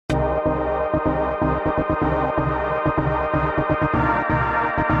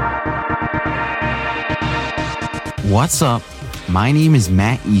What's up? My name is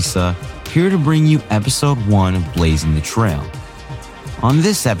Matt Issa, here to bring you episode 1 of Blazing the Trail. On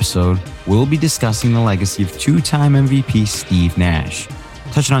this episode, we'll be discussing the legacy of two-time MVP Steve Nash,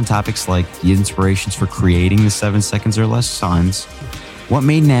 touching on topics like the inspirations for creating the 7 seconds or less Suns, what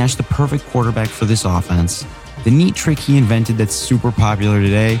made Nash the perfect quarterback for this offense, the neat trick he invented that's super popular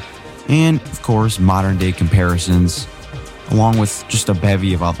today, and, of course, modern-day comparisons, along with just a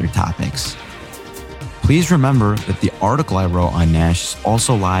bevy of other topics. Please remember that the article I wrote on Nash is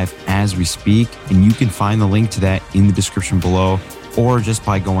also live as we speak, and you can find the link to that in the description below or just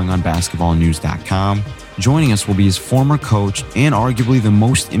by going on basketballnews.com. Joining us will be his former coach and arguably the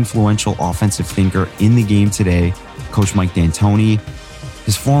most influential offensive thinker in the game today, Coach Mike D'Antoni,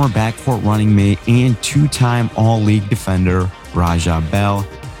 his former backcourt running mate and two-time All-League defender, Raja Bell,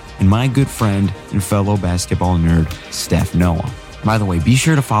 and my good friend and fellow basketball nerd, Steph Noh. By the way, be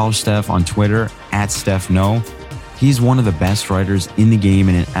sure to follow Steph on Twitter at Steph Noh. He's one of the best writers in the game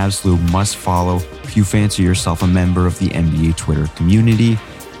and an absolute must-follow if you fancy yourself a member of the NBA Twitter community.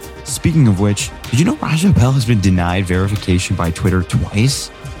 Speaking of which, did you know Raja Bell has been denied verification by Twitter twice?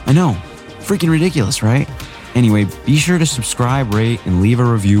 I know, freaking ridiculous, right? Anyway, be sure to subscribe, rate, and leave a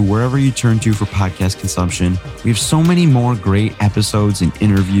review wherever you turn to for podcast consumption. We have so many more great episodes and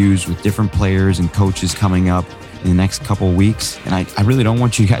interviews with different players and coaches coming up in the next couple weeks, and I really don't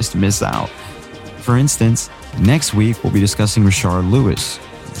want you guys to miss out. For instance, next week we'll be discussing Rashard Lewis,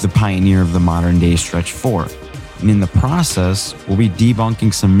 the pioneer of the modern-day stretch 4. And in the process, we'll be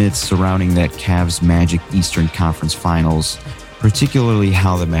debunking some myths surrounding that Cavs Magic Eastern Conference Finals, particularly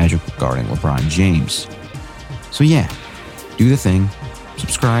how the Magic were guarding LeBron James. So yeah, do the thing,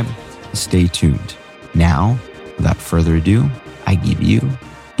 subscribe, and stay tuned. Now, without further ado, I give you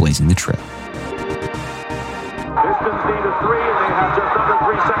Blazing the Trail. Pistons need a 3, and they have just under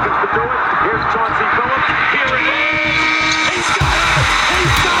 3 seconds to do it. Here's Chauncey Billups. Here it is. He's got it.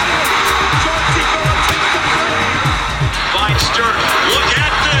 He's got it. Chauncey Billups hits the 3. Finds Dirk. Look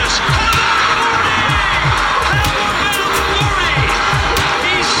at this. How about 40?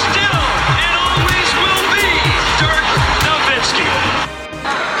 He's still and always will be Dirk Nowitzki.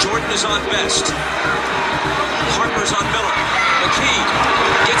 Jordan is on best. Harper's on Miller. McKee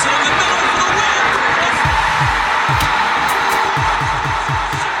gets it in the middle for the win.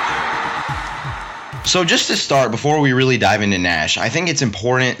 So just to start, before we really dive into Nash, I think it's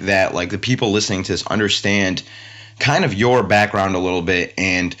important that the people listening to this understand kind of your background a little bit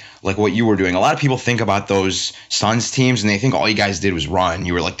and what you were doing. A lot of people think about those Suns teams and they think all you guys did was run.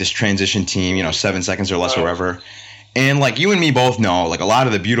 You were this transition team, 7 seconds or less or whatever. And you and me both know, a lot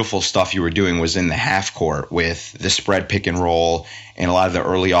of the beautiful stuff you were doing was in the half court with the spread pick and roll and a lot of the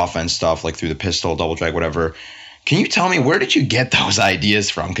early offense stuff through the pistol, double drag, whatever. Can you tell me, where did you get those ideas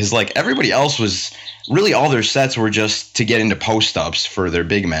from? Because everybody else was really, all their sets were just to get into post-ups for their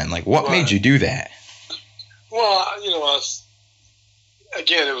big men. What made you do that? Well,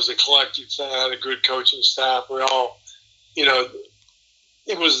 again, it was a collective thing. I had a good coaching staff. We all,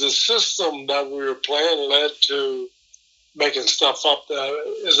 it was the system that we were playing led to making stuff up that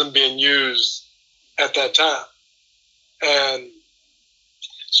isn't being used at that time. And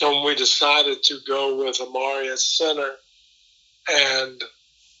so when we decided to go with Amari at center and,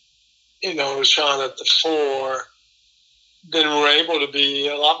 Sean at the 4, then we were able to be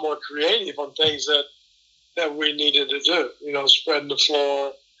a lot more creative on things that we needed to do, spreading the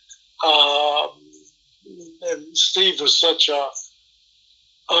floor. And Steve was such a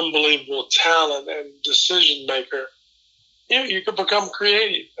unbelievable talent and decision maker. You could become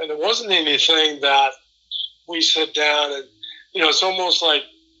creative. And it wasn't anything that we sit down and, it's almost like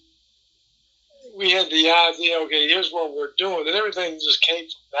we had the idea, okay, here's what we're doing. And everything just came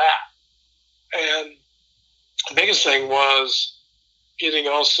from that. And the biggest thing was getting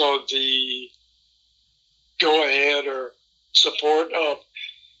also the go-ahead or support of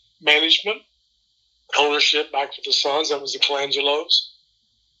management, ownership back to the Suns. That was the Colangelos.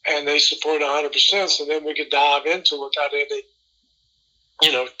 And they support 100%, so then we could dive into it without any,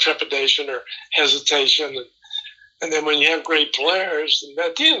 trepidation or hesitation. And then when you have great players, and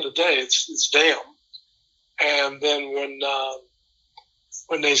at the end of the day, it's them. And then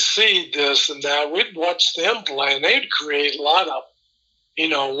when they see this and that, we'd watch them play, and they'd create a lot of,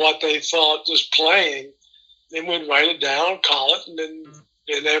 what they thought just playing. Then we'd write it down, call it, and then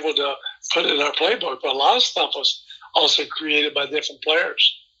being able to put it in our playbook. But a lot of stuff was also created by different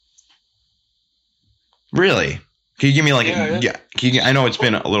players. Really? Can you give me I know it's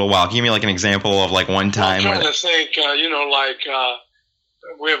been a little while. Can you give me an example of one time? I'm trying to think,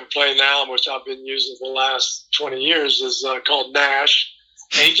 we have a play now, which I've been using for the last 20 years, is called Nash.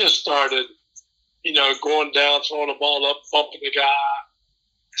 And he just started going down, throwing the ball up, bumping the guy,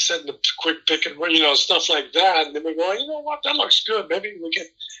 setting the quick pick and stuff like that. And then we go, you know what, that looks good. Maybe we can,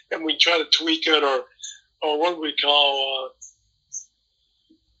 and we try to tweak it or what we call.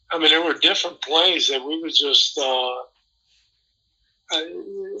 There were different plays that we would just,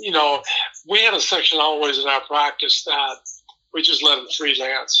 we had a section always in our practice that we just let them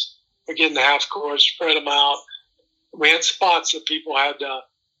freelance. We get in the half court, spread them out. We had spots that people had to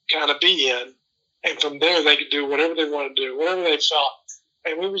kind of be in. And from there, they could do whatever they wanted to do, whatever they felt.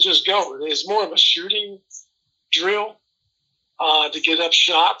 And we would just go. It's more of a shooting drill to get up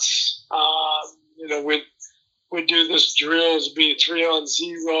shots. We'd do this drill as be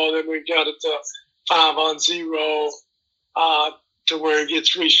 3-on-0. Then we got it to 5-on-0 to where you get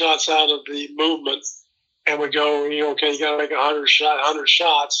 3 shots out of the movement. And we go, okay, you got to make 100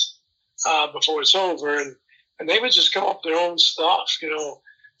 shots before it's over. And they would just come up with their own stuff,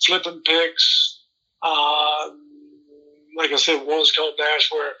 flipping picks. Like I said, one was called Nash,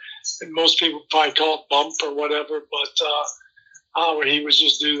 where most people probably call it bump or whatever, but where he would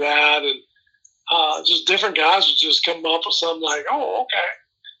just do that. And just different guys would just come up with something like, oh, okay,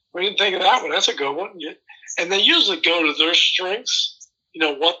 we didn't think of that one. That's a good one. And they usually go to their strengths,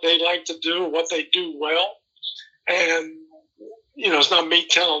 what they like to do, what they do well. And, it's not me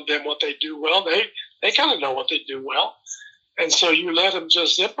telling them what they do well. They kind of know what they do well. And so you let them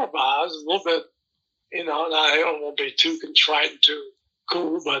just improvise a little bit, and I don't want to be too contrite and too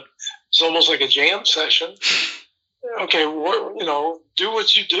cool, but it's almost like a jam session. Okay, do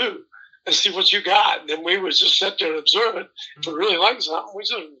what you do and see what you got. And then we would just sit there and observe it. If we really like something, we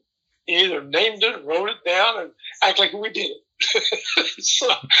just either named it, wrote it down, and act like we did it. So,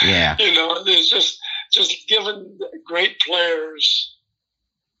 yeah. There's just giving great players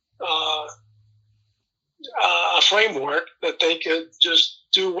a framework that they could just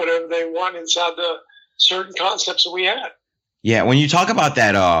do whatever they want inside the certain concepts that we had. Yeah, when you talk about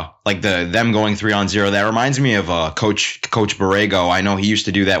that, like them going 3-on-0, that reminds me of Coach Borrego. I know he used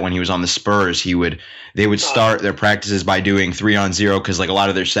to do that when he was on the Spurs. They would start their practices by doing 3-on-0 because like a lot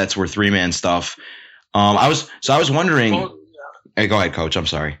of their sets were 3-man stuff. I was wondering. Hey, go ahead, Coach. I'm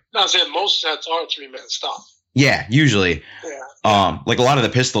sorry. No, I said most sets are 3-man stuff. Yeah, usually. Yeah. Like a lot of the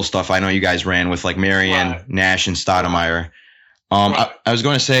pistol stuff I know you guys ran with like Marion, right. Nash, and Stoudemire. Right. I was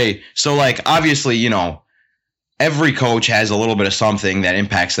going to say, so like obviously, every coach has a little bit of something that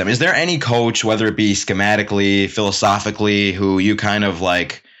impacts them. Is there any coach, whether it be schematically, philosophically, who you kind of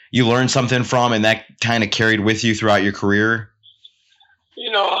like you learned something from and that kind of carried with you throughout your career?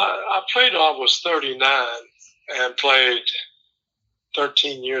 I played till I was 39 and played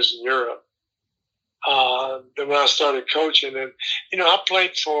 13 years in Europe. Then when I started coaching, and I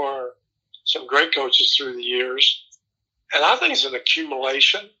played for some great coaches through the years, and I think it's an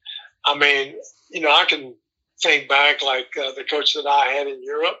accumulation. I can think back like the coach that I had in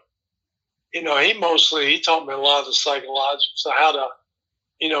Europe. He taught me a lot of the psychological, so how to,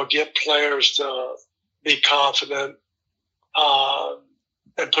 get players to be confident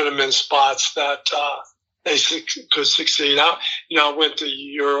and put them in spots that they could succeed. I went to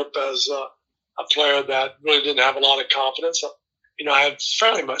Europe as a player that really didn't have a lot of confidence. I had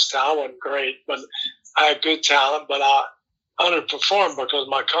fairly much talent. I wasn't great, but I had good talent, but I underperformed because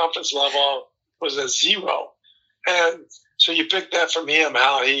my confidence level was at 0. And so you pick that from him,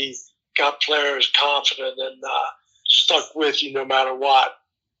 how he got players confident and stuck with you no matter what.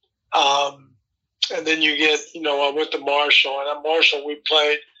 And then you get, I went to Marshall, and at Marshall we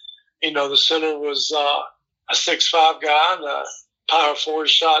played, the center was a 6'5" guy, and a power forward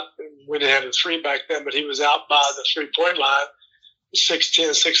shot. We didn't have a 3 back then, but he was out by the 3-point line, 6'10",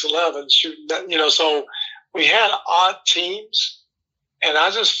 6'11", shooting that, so we had odd teams, and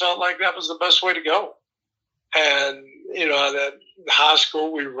I just felt like that was the best way to go. And, that high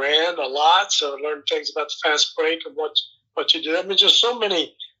school we ran a lot, so I learned things about the fast break and what you did. Just so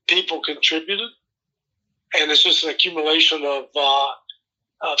many people contributed, and it's just an accumulation of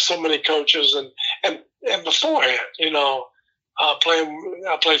so many coaches. And beforehand,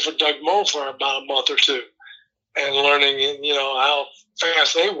 I played for Doug Moe for about a month or two, and learning, how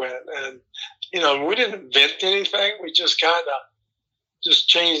fast they went. And, we didn't invent anything. We just kind of just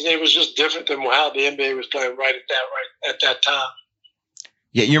changed. It was just different than how the NBA was playing right at that time.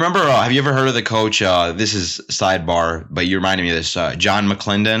 Yeah, you remember, have you ever heard of the coach, this is sidebar, but you reminded me of this, John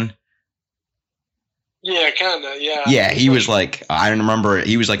McClendon? Yeah, kind of, yeah. Yeah, he was like, I remember,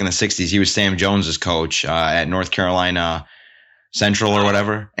 he was like in the 60s. He was Sam Jones's coach at North Carolina Central or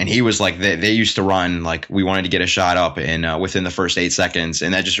whatever. And he was like, they used to run, like, we wanted to get a shot up within the first 8 seconds.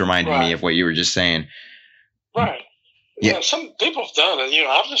 And that just reminded me of what you were just saying. Right. Yeah, some people have done it.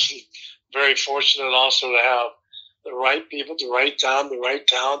 Obviously very fortunate also to have the right people, the right time, the right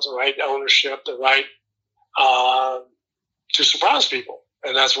talent, the right ownership, the right to surprise people.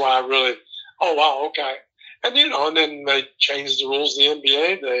 And that's why I really, oh, wow, okay. And, and then they changed the rules of the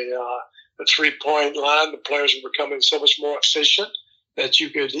NBA. The three-point line, the players were becoming so much more efficient that you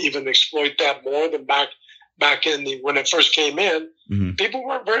could even exploit that more than back in when it first came in. Mm-hmm. People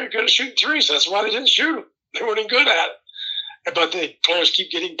weren't very good at shooting threes. That's why they didn't shoot them. They weren't good at it. But the players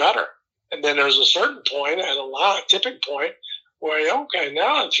keep getting better. And then there's a certain point and a tipping point where, okay,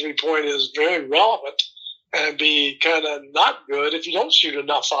 now the three-point is very relevant and be kind of not good if you don't shoot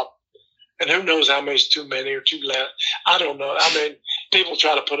enough up. And who knows how many is too many or too less. I don't know. I mean, people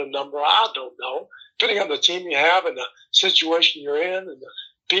try to put a number. I don't know. Depending on the team you have and the situation you're in and the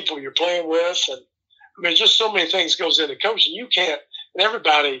people you're playing with. And I mean, just so many things goes into coaching. You can't, and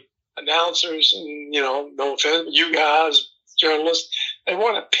everybody, announcers and, no offense, but you guys, journalists, they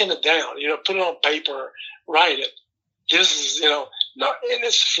want to pin it down, put it on paper, write it. This is, and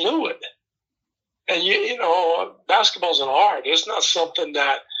it's fluid. And, basketball's an art. It's not something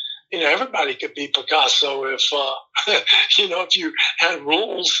that, everybody could be Picasso if, if you had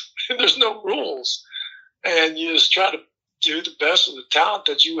rules. There's no rules. And you just try to do the best with the talent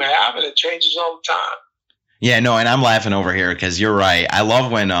that you have, and it changes all the time. Yeah, no, and I'm laughing over here because you're right. I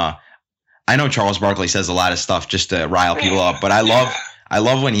love when I know Charles Barkley says a lot of stuff just to rile people up, but I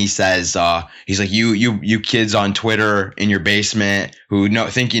love when he says he's like you kids on Twitter in your basement who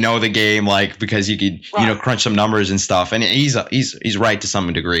think you know the game, like, because you could crunch some numbers and stuff, and he's right to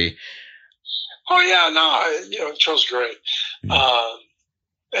some degree. Oh yeah, no, Charles great,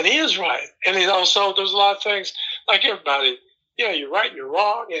 and he is right, and he also there's a lot of things like everybody. Yeah, you're right and you're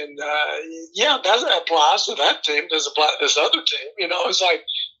wrong, and that applies to that team. Does apply to this other team. It's like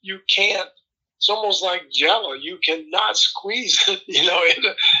you can't. It's almost like Jello. You cannot squeeze it.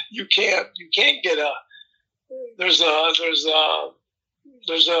 You can't get a. There's a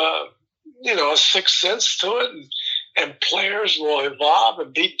sixth sense to it, and players will evolve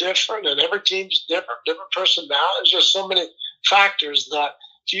and be different, and every team's different personality. There's just so many factors that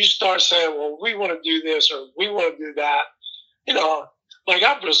if you start saying, well, we want to do this or we want to do that, like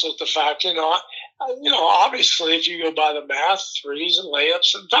I bristle at the fact, obviously if you go by the math, threes and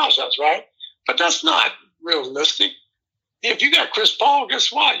layups and foul shots, right? But that's not realistic. If you got Chris Paul,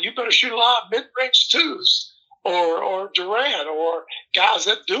 guess what? You better shoot a lot of mid-range twos or Durant or guys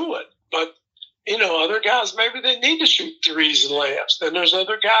that do it. But, other guys, maybe they need to shoot threes and layups. Then there's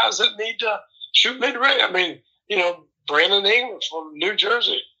other guys that need to shoot mid-range. I mean, Brandon Ingram from New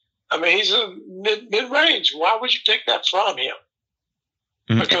Jersey. I mean, he's a mid-range. Why would you take that from him?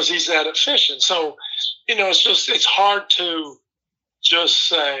 Mm-hmm. Because he's that efficient. So, it's hard to just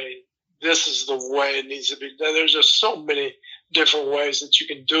say this is the way it needs to be done. There's just so many different ways that you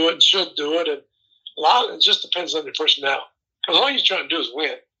can do it and should do it. And a lot of it just depends on your personnel. Because all you're trying to do is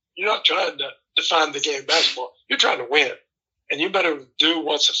win. You're not trying to define the game of basketball. You're trying to win. And you better do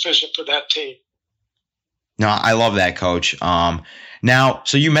what's efficient for that team. No, I love that, Coach. Now,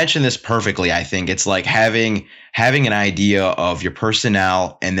 so you mentioned this perfectly. I think it's like having an idea of your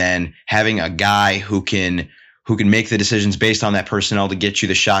personnel and then having a guy who can make the decisions based on that personnel to get you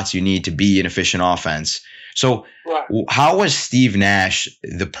the shots you need to be an efficient offense. So How was Steve Nash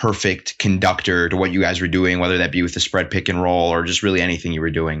the perfect conductor to what you guys were doing, whether that be with the spread pick and roll or just really anything you were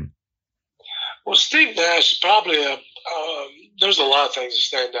doing? Well, Steve Nash probably there's a lot of things that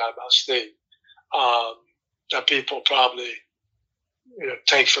stand out about Steve that people probably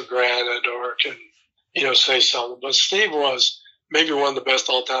take for granted or can say something. But Steve was maybe one of the best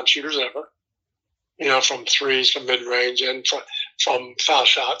all-time shooters ever. From threes, from mid-range, and from foul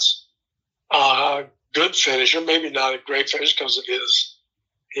shots. Good finisher, maybe not a great finisher because of his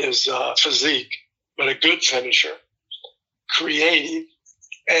physique, but a good finisher, creative,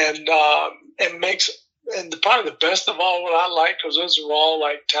 and probably the best of all what I like, because those are all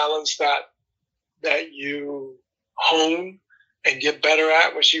like talents that you hone and get better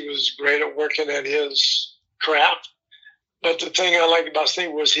at, which he was great at working at his craft. But the thing I liked about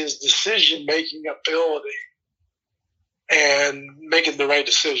Steve was his decision-making ability and making the right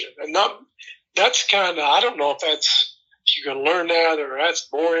decision. And that's kind of, I don't know if you can learn that or that's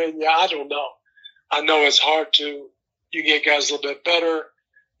boring. Yeah, I don't know. I know it's hard you get guys a little bit better.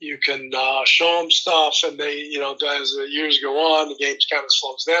 You can show them stuff, and they, as the years go on, the game kind of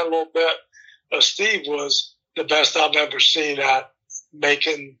slows down a little bit. But Steve was the best I've ever seen at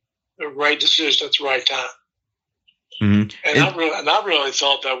making the right decision at the right time. Mm-hmm. And I really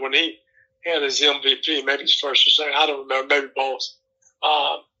thought that when he had his MVP, maybe his first or second, I don't remember, maybe both,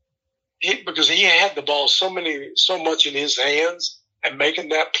 because he had the ball so much in his hands and making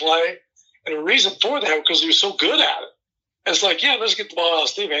that play And the reason for that, because he was so good at it. And it's like, yeah, let's get the ball out of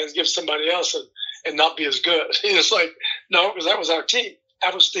Steve's hands, give somebody else and not be as good. It's like, no, because that was our team.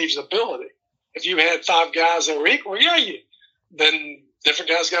 That was Steve's ability. If you had 5 guys that were equal, then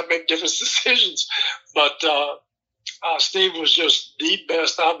different guys got to make different decisions. But Steve was just the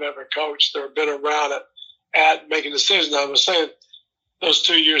best I've ever coached or been around it at making decisions. I was saying those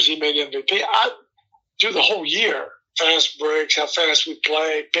 2 years he made MVP. Through the whole year, fast breaks, how fast we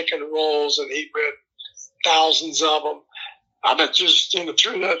play, pick and rolls, and he read thousands of them. I bet just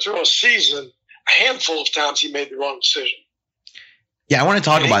through a season, a handful of times he made the wrong decision. Yeah, I want to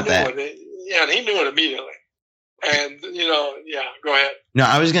talk about that. And he knew it immediately. And, go ahead. No,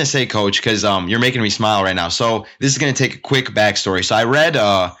 I was going to say, Coach, because you're making me smile right now. So this is going to take a quick backstory. So I read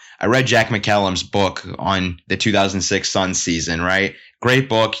Jack McCallum's book on the 2006 Suns season, right? Great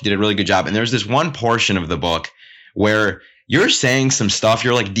book. He did a really good job. And there's this one portion of the book where you're saying some stuff.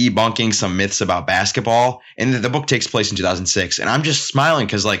 You're like debunking some myths about basketball. And the book takes place in 2006. And I'm just smiling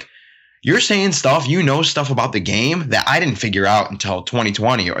because, like, you're saying stuff, stuff about the game that I didn't figure out until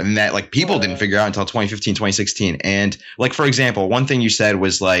 2020, and that like people didn't figure out until 2015, 2016. And like, for example, one thing you said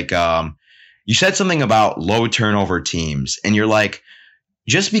was like, you said something about low turnover teams, and you're like,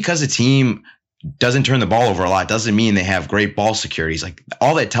 just because a team doesn't turn the ball over a lot doesn't mean they have great ball securities. Like,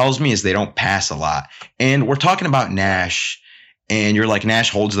 all that tells me is they don't pass a lot. And we're talking about Nash, and you're like, Nash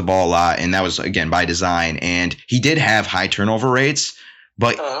holds the ball a lot, and that was, again, by design. And he did have high turnover rates,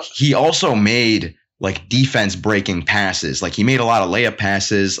 but he also made like defense breaking passes. Like, he made a lot of layup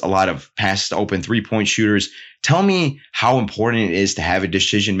passes, a lot of passes to open 3-point shooters. Tell me how important it is to have a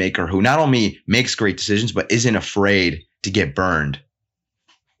decision maker who not only makes great decisions, but isn't afraid to get burned.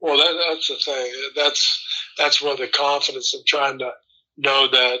 Well, that's the thing. That's where the confidence of trying to know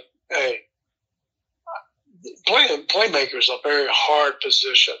that, hey, playmaker is a very hard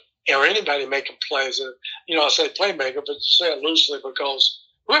position. Or anybody making plays. And, I say playmaker, but say it loosely because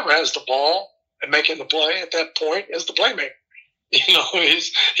whoever has the ball and making the play at that point is the playmaker.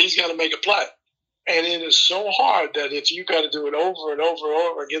 He's got to make a play. And it is so hard that if you got to do it over and over and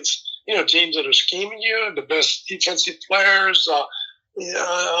over against, teams that are scheming you and the best defensive players,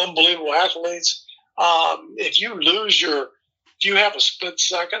 unbelievable athletes, if you have a split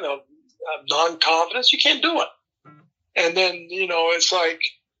second of non-confidence, you can't do it. And then, it's like,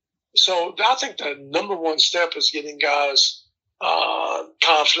 so I think the number one step is getting guys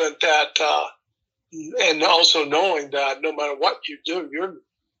confident that, and also knowing that no matter what you do,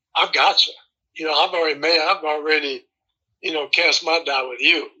 I've got you. I've already cast my die with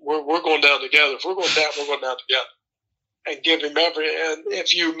you. We're going down together. If we're going down, we're going down together. And give him and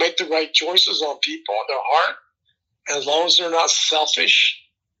if you make the right choices on people in their heart, as long as they're not selfish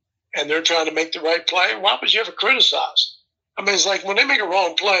and they're trying to make the right play, why would you ever criticize? I mean, it's like when they make a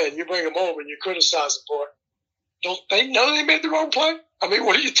wrong play and you bring them over and you criticize them for it, don't they know they made the wrong play? I mean,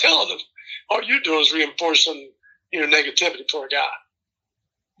 what are you telling them? All you're doing is reinforcing, negativity for a guy.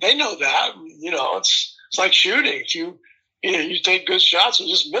 They know that. It's like shooting. If you take good shots and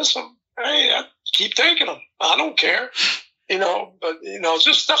just miss them, hey, keep taking them. I don't care. But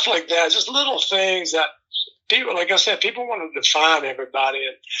just stuff like that, just little things that people, like I said, people want to define everybody.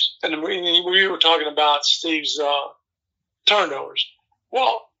 And we were talking about Steve's turnovers.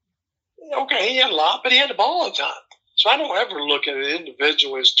 Well, okay, he had a lot, but he had the ball all the time. So I don't ever look at an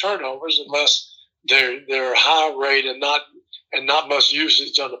individual as turnovers unless they're high rate and not much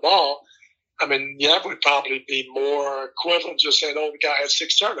usage on the ball. I mean, that would probably be more equivalent to just saying, the guy had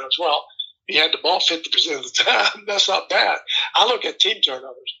 6 turnovers. Well, he had the ball 50% of the time. That's not bad. I look at team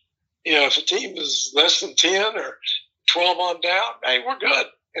turnovers. If a team is less than 10 or 12 on down, hey, we're good.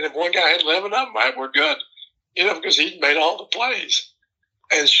 And if one guy had 11 of them, hey, we're good. Because he made all the plays.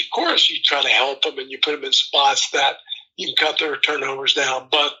 And, of course, you try to help them and you put them in spots that you can cut their turnovers down.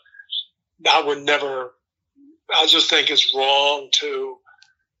 But I just think it's wrong to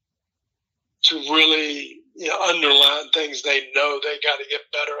really underline things they know they got to get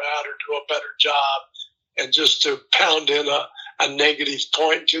better at or do a better job, and just to pound in a negative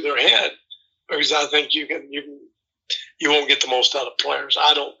point to their head, because I think you won't get the most out of players.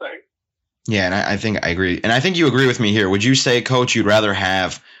 I don't think. Yeah, and I think I agree. And I think you agree with me here. Would you say, Coach, you'd rather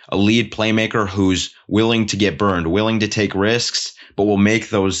have a lead playmaker who's willing to get burned, willing to take risks, but will make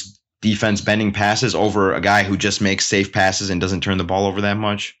those defense bending passes over a guy who just makes safe passes and doesn't turn the ball over that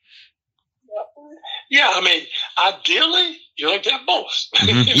much? Yeah, I mean, ideally, you like to have both.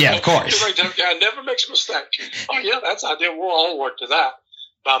 Mm-hmm. Yeah, of course. You like to have a guy who never makes a mistake. Oh, yeah, that's ideal. We'll all work to that.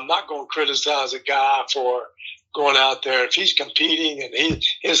 But I'm not going to criticize a guy for going out there. If he's competing and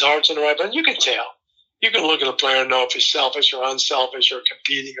his heart's in the right place, you can tell. you can look at a player and know if he's selfish or unselfish or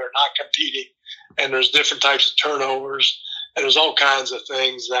competing or not competing. And there's different types of turnovers, and there's all kinds of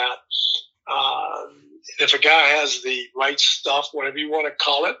things that if a guy has the right stuff, whatever you want to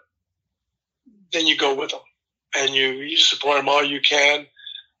call it, then you go with him and you support him all you can,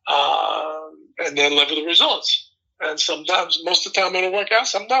 and then live with the results. And sometimes, most of the time, it'll work out.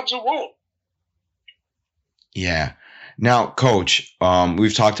 Sometimes it won't. Yeah. Now, Coach,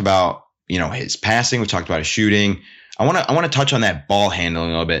 we've talked about his passing. We've talked about his shooting. I want to touch on that ball handling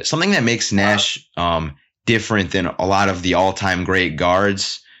a little bit. Something that makes Nash different than a lot of the all-time great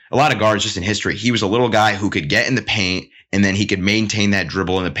guards. A lot of guards just in history. He was a little guy who could get in the paint, and then he could maintain that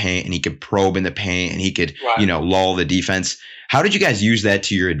dribble in the paint, and he could probe in the paint, and he could lull the defense. How did you guys use that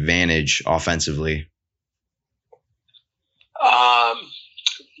to your advantage offensively?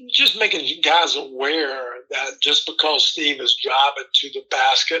 Just making guys aware that just because Steve is driving to the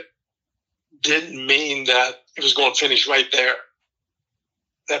basket didn't mean that it was going to finish right there.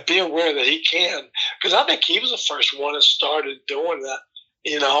 That be aware that he can, because I think he was the first one that started doing that,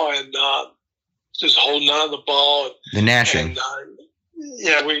 and just holding on to the ball. The Nashing.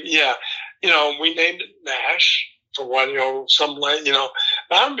 We named it Nash for one,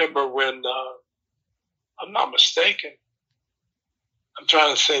 I remember when, I'm not mistaken, I'm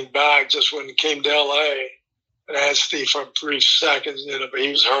trying to think back just when he came to L.A. and I had Steve for brief seconds, but he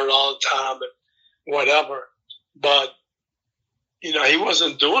was hurt all the time and whatever. But, he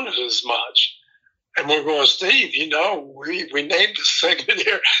wasn't doing it as much. And we're going, Steve, we named the segment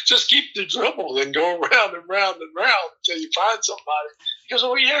here, just keep the dribble and go round and round and round until you find somebody. He goes,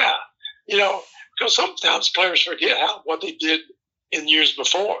 oh, yeah. Because sometimes players forget what they did in years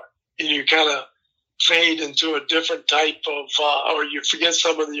before. And you kind of fade into a different type of, or you forget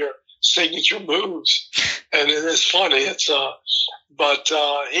some of your signature moves. And it's funny.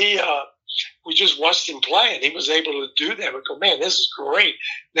 We just watched him play, and he was able to do that. We go, man, this is great.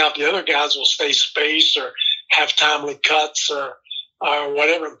 Now, if the other guys will stay spaced or have timely cuts or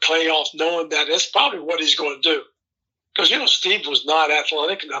whatever and play off, knowing that that's probably what he's going to do. Because, Steve was not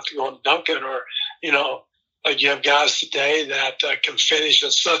athletic enough to go and dunk it or, like you have guys today that can finish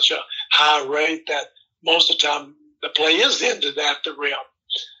at such a high rate that most of the time the play is ended at the rim.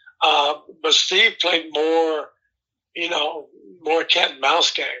 But Steve played more cat and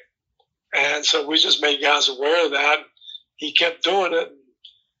mouse game. And so we just made guys aware of that. He kept doing it and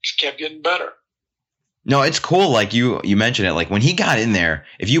kept getting better. No, it's cool. Like you mentioned it, like when he got in there,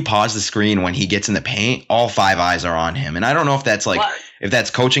 if you pause the screen when he gets in the paint, all five eyes are on him. And I don't know if that's if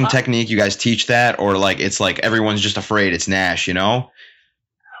that's coaching technique, you guys teach that, or it's like everyone's just afraid it's Nash, Well,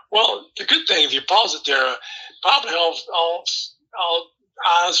 the good thing, if you pause it there, probably all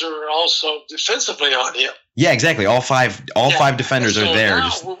eyes are also defensively on him. Yeah, exactly. All five defenders are there.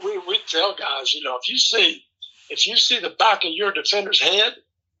 Now, we tell guys, if you see the back of your defender's head,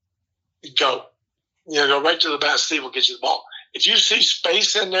 go. Go right to the basket. Steve will get you the ball. If you see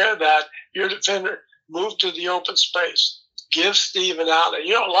space in there that your defender move to the open space, give Steve an outlet.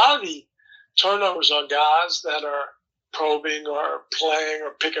 A lot of the turnovers on guys that are probing or playing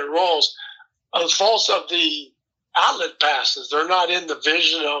or picking rolls are the faults of the outlet passes. They're not in the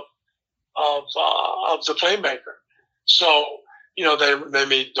vision of the playmaker. So, they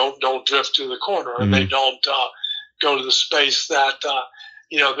maybe don't drift to the corner, and they don't go to the space that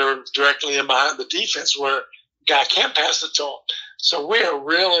they're directly in behind the defense where a guy can't pass it to them. So we are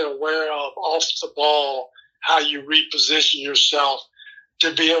really aware of off the ball how you reposition yourself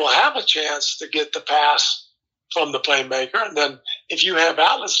to be able to have a chance to get the pass from the playmaker. And then if you have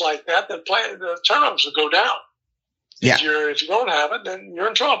outlets like that, then the turnovers will go down. Yeah. If you don't have it, then you're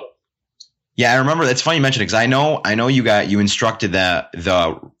in trouble. Yeah, I remember. That's funny you mentioned it because I know you instructed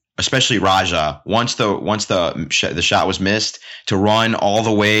the especially Raja once the shot was missed to run all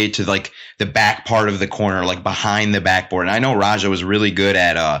the way to the back part of the corner, behind the backboard. And I know Raja was really good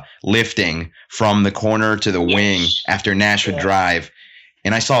at lifting from the corner to the wing after Nash would drive.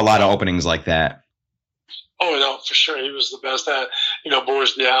 And I saw a lot of openings like that. Oh no, for sure, he was the best at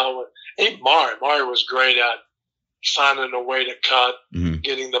Boris Diallo. Mari was great at finding a way to cut,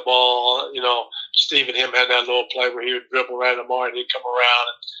 getting the ball. Steve and him had that little play where he would dribble right at Amari and he'd come around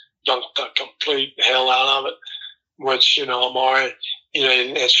and dunk the complete hell out of it, which, Amari,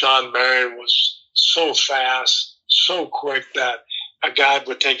 and Sean Marion was so fast, so quick that a guy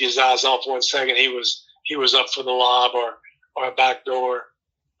would take his eyes off 1 second. He was up for the lob or a back door.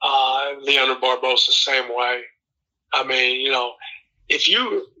 Leonard Barbosa, same way. I mean,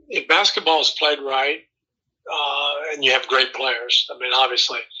 if basketball is played right, and you have great players, I mean,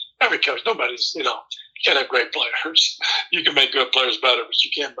 obviously, every coach, nobody's, you can't have great players. You can make good players better, but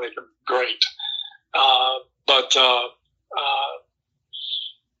you can't make them great. But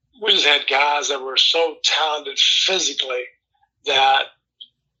we just had guys that were so talented physically that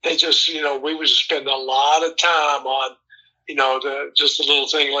they just, we would just spend a lot of time on, just a little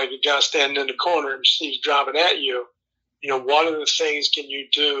thing like a guy standing in the corner and Steve's driving at you. What are the things can you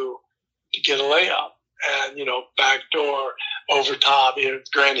do to get a layup? And, backdoor, over top.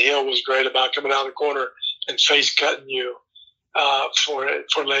 Grant Hill was great about coming out of the corner and face cutting you for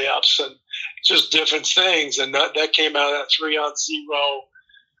layups and just different things. And that came out of that 3-on-0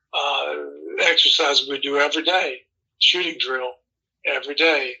 exercise we do every day, shooting drill every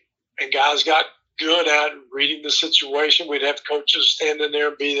day. And guys got good at reading the situation. We'd have coaches stand in there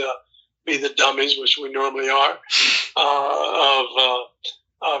and be the dummies, which we normally are, of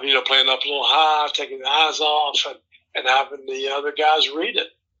playing up a little high, taking the eyes off, and having the other guys read it.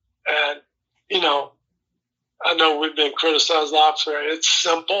 And I know we've been criticized a lot for it. It's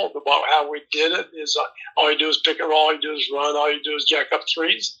simple about how we did it. Is all you do is pick and roll, all you do is run, all you do is jack up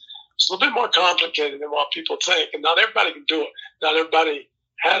threes. It's a little bit more complicated than what people think, and not everybody can do it. Not everybody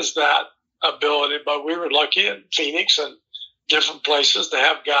has that ability, but we were lucky in Phoenix and different places to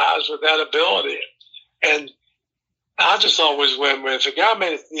have guys with that ability. And I just always went with, if a guy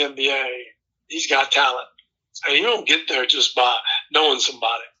made it to the NBA, he's got talent. And you don't get there just by knowing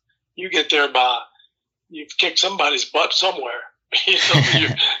somebody. You get there by you've kicked somebody's butt somewhere.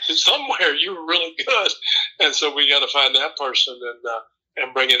 Somewhere you were really good. And so we got to find that person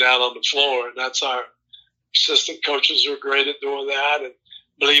and bring it out on the floor. And that's our assistant coaches are great at doing that and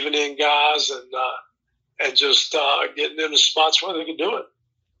believing in guys and just getting them to spots where they can do it.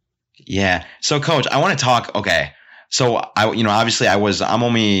 Yeah. So, Coach, I want to talk. Okay. So, obviously I'm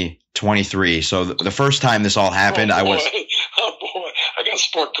only 23. So the first time this all happened, I was. Oh boy, I got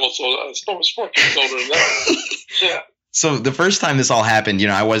sport coats older than that. Yeah. So the first time this all happened,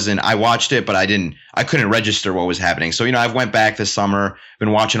 I watched it, but I couldn't register what was happening. So, I've went back this summer,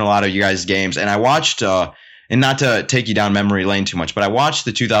 been watching a lot of you guys' games, and I watched, and not to take you down memory lane too much, but I watched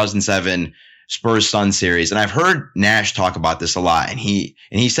the 2007 Spurs Suns series, and I've heard Nash talk about this a lot, and he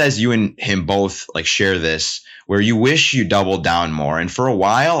says you and him both share this, where you wish you doubled down more. And for a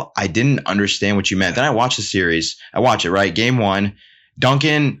while, I didn't understand what you meant. Then I watched the series. I watch it, right? Game 1,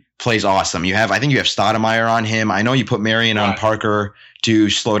 Duncan plays awesome. I think you have Stoudemire on him. I know you put Marion on Parker to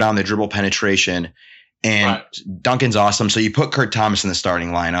slow down the dribble penetration, and Duncan's awesome. So you put Kurt Thomas in the starting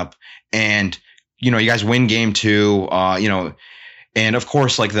lineup, and you guys win game 2. And of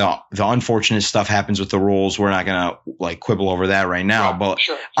course, the unfortunate stuff happens with the rules. We're not gonna quibble over that right now. But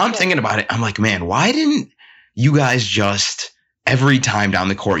I'm thinking about it. I'm like, man, why didn't you guys just every time down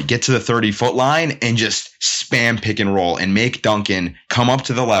the court get to the 30-foot line and just spam pick and roll and make Duncan come up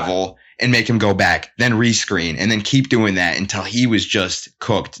to the level and make him go back, then rescreen, and then keep doing that until he was just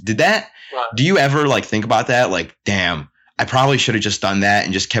cooked? Do you ever think about that? Damn, I probably should have just done that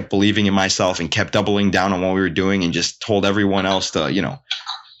and just kept believing in myself and kept doubling down on what we were doing and just told everyone else to,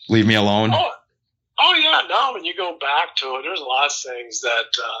 leave me alone. Oh yeah, no, when you go back to it, there's a lot of things that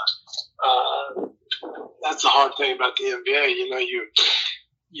that's the hard thing about the NBA.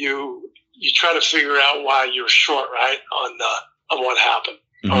 You try to figure out why you're short, right, on what happened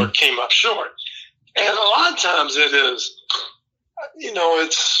or came up short. And a lot of times it is,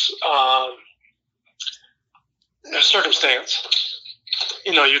 it's a circumstance.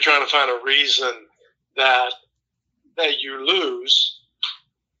 You're trying to find a reason that you lose,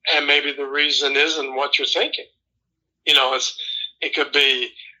 and maybe the reason isn't what you're thinking. It could be,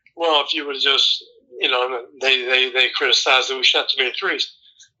 well, if you would have just, they criticized that we shot too many threes.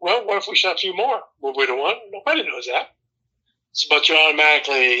 Well, what if we shot a few more? Well, we'd have won. Nobody knows that. But you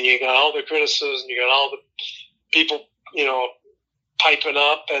got all the criticism, you got all the people, piping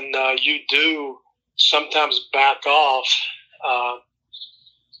up, and you do sometimes back off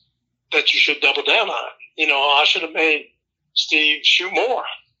that you should double down on it. I should have made Steve shoot more.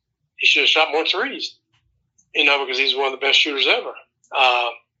 He should have shot more threes, because he's one of the best shooters ever.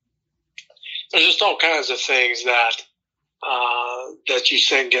 There's just all kinds of things that you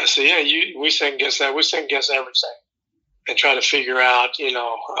second guess. Yeah, we second guess that. We second guess everything and try to figure out,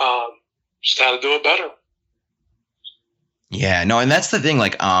 just how to do it better. Yeah, no, and that's the thing.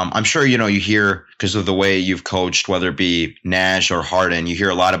 I'm sure, you hear, because of the way you've coached, whether it be Nash or Harden, you hear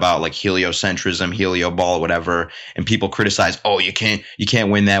a lot about heliocentrism, helio ball, whatever, and people criticize, oh, you can't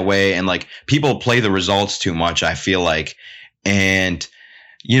win that way. And people play the results too much, I feel like. And,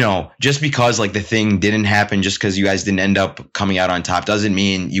 just because the thing didn't happen, just because you guys didn't end up coming out on top, doesn't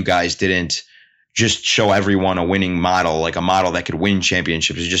mean you guys didn't just show everyone a winning model, a model that could win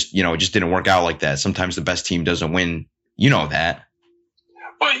championships. It just, it just didn't work out like that. Sometimes the best team doesn't win. You know that.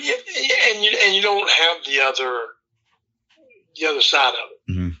 Well, and you don't have the other side of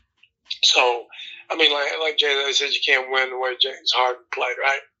it. Mm-hmm. So, I mean, like Jay said, you can't win the way James Harden played,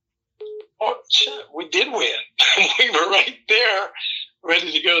 right? Oh, shit, we did win. We were right there,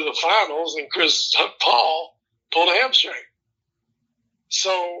 ready to go to the finals, and Chris Paul pulled a hamstring.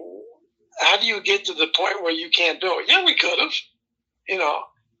 So, how do you get to the point where you can't do it? Yeah, we could have,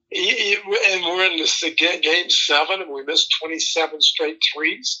 and we're in this game 7, and we missed 27 straight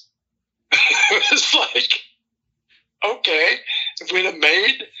threes. It's like, okay, if we'd have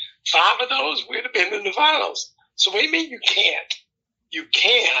made 5 of those, we'd have been in the finals. So what do you mean you can't? You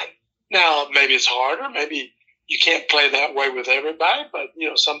can. Now, maybe it's harder. Maybe you can't play that way with everybody, but,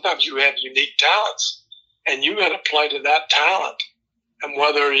 sometimes you have unique talents, and you got to play to that talent. And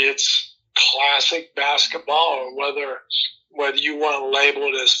whether it's classic basketball or whether you want to label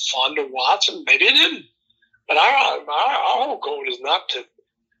it as fun to watch, and maybe it didn't. But our whole goal is not to,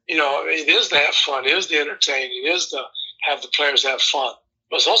 it is to have fun, it is to entertain, it is to have the players have fun,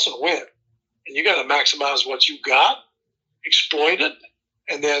 but it's also to win. And you got to maximize what you got, exploit it,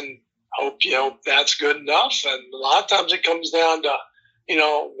 and then hope that's good enough. And a lot of times it comes down to,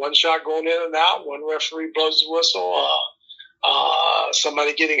 one shot going in and out, one referee blows the whistle,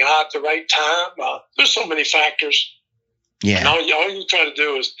 somebody getting hot at the right time. There's so many factors. Yeah. And all you try to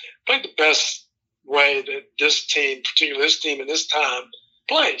do is play the best way that this team, particularly this team in this time,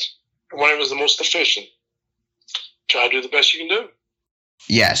 plays. And whatever's the most efficient, try to do the best you can do.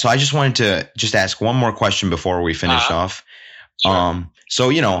 Yeah, so I just wanted to just ask one more question before we finish off. Sure.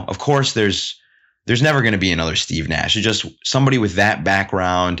 So, of course, there's never going to be another Steve Nash. It's just somebody with that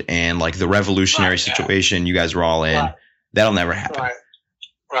background and like the revolutionary situation you guys were all in. Right. That'll never happen.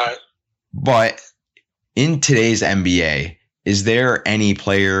 Right. But in today's NBA, is there any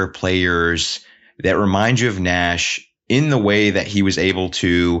players that remind you of Nash in the way that he was able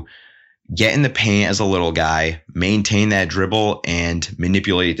to get in the paint as a little guy, maintain that dribble, and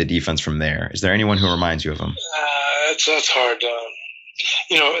manipulate the defense from there? Is there anyone who reminds you of him? That's hard.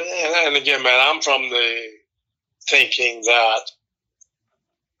 And again, man, I'm from the thinking that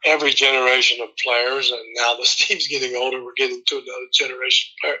every generation of players, and now that Steve's getting older, we're getting to another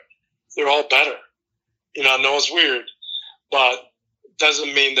generation of players, they're all better. I know it's weird, but it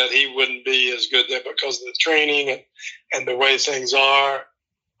doesn't mean that he wouldn't be as good there because of the training and the way things are.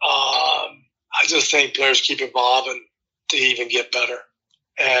 I just think players keep evolving to even get better.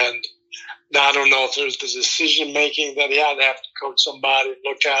 And now I don't know if there's the decision making that I'd have to coach somebody and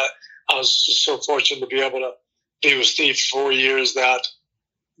look at it. I was just so fortunate to be able to be with Steve for 4 years that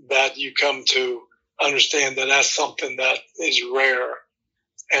you come to understand that that's something that is rare.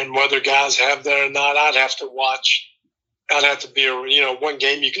 And whether guys have that or not, I'd have to watch. I'd have to be, one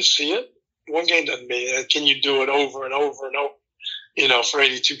game you can see it. One game doesn't mean it. Can you do it over and over and over, for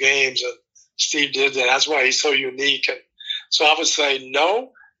 82 games? And Steve did that. That's why he's so unique. And so I would say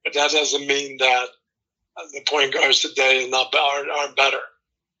no, but that doesn't mean that the point guards today aren't better.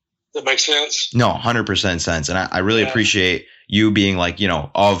 Does that make sense? No, 100% sense. And I really appreciate you being like,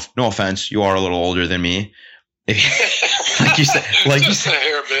 no offense, you are a little older than me. Like you said, just a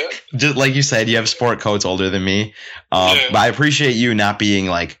hair bit. Just like you said, you have sport coats older than me. But I appreciate you not being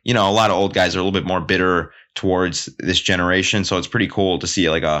like, a lot of old guys are a little bit more bitter towards this generation. So it's pretty cool to see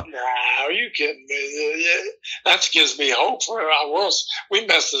like a. Nah, are you kidding me? That gives me hope for we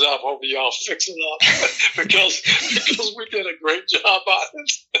messed it up. Hope y'all fix it up because we did a great job on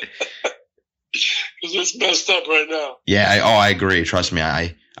it. Because it's messed up right now. Yeah, I agree. Trust me,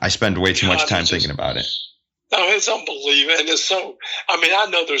 I spend way too much time thinking about it. No, it's unbelievable. And it's so, I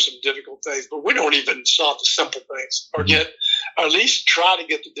know there's some difficult things, but we don't even solve the simple things or or at least try to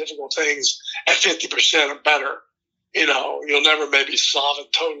get the difficult things at 50% or better. You'll never maybe solve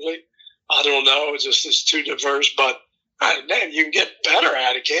it totally. I don't know. It's too diverse, but man, you can get better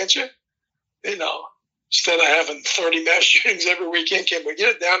at it, can't you? Instead of having 30 mass shootings every weekend, can we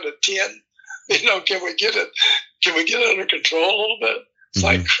get it down to 10? Can we get it under control a little bit? It's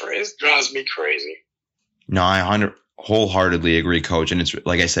like crazy. It drives me crazy. No, I wholeheartedly agree, Coach. And it's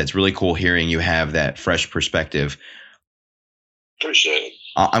like I said, it's really cool hearing you have that fresh perspective. Appreciate it.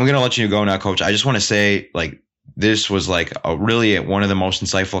 I'm going to let you go now, Coach. I just want to say, this was really one of the most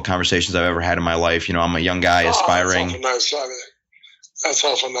insightful conversations I've ever had in my life. I'm a young guy aspiring. That's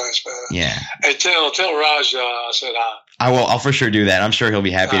awful nice, man. Yeah. Hey, tell Raj I said hi. I will. I'll for sure do that. I'm sure he'll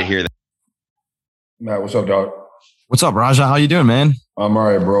be happy to hear that. Matt, what's up, dog? What's up, Raja? How you doing, man? I'm all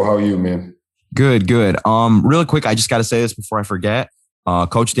right, bro. How are you, man? Good. Really quick, I just got to say this before I forget.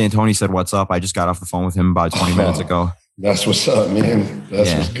 Coach D'Antoni said, "What's up?" I just got off the phone with him about 20 minutes ago. That's what's up, man.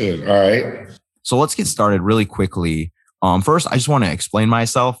 That's what's good. All right. So let's get started really quickly. First, I just want to explain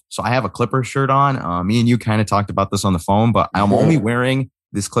myself. So I have a Clippers shirt on. Me and you kind of talked about this on the phone, but I'm only wearing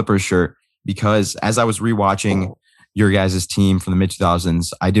this Clippers shirt because as I was rewatching your guys' team from the mid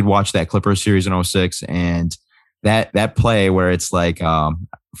 2000s, I did watch that Clippers series in 06, and that play where it's like,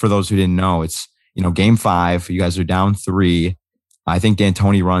 for those who didn't know, it's, game 5, you guys are down 3. I think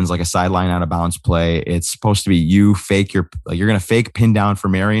D'Antoni runs like a sideline out of bounds play. It's supposed to be you fake you're going to fake pin down for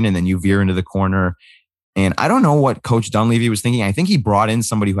Marion, and then you veer into the corner. And I don't know what Coach Dunleavy was thinking. I think he brought in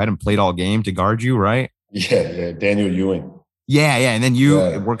somebody who hadn't played all game to guard you, right? Yeah, Daniel Ewing. Yeah. And then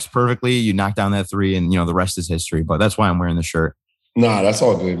it works perfectly. You knock down that 3 and, the rest is history. But that's why I'm wearing the shirt. Nah, that's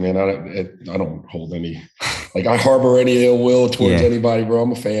all good, man. I don't hold any, I harbor any ill will towards anybody, bro.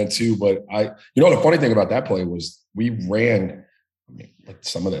 I'm a fan too. But the funny thing about that play was we ran,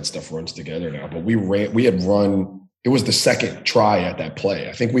 some of that stuff runs together now, but we had run, it was the second try at that play.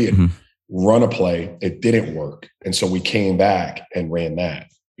 I think we had run a play. It didn't work. And so we came back and ran that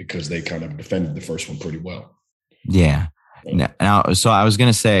because they kind of defended the first one pretty well. Yeah. Now, so I was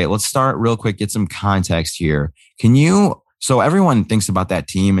going to say, let's start real quick, get some context here. So everyone thinks about that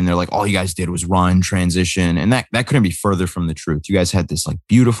team and they're like, all you guys did was run, transition. And that couldn't be further from the truth. You guys had this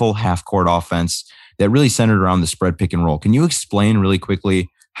beautiful half court offense that really centered around the spread pick and roll. Can you explain really quickly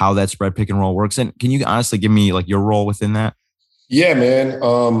how that spread pick and roll works? And can you honestly give me your role within that? Yeah, man.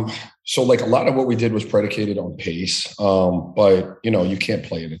 So a lot of what we did was predicated on pace. But you can't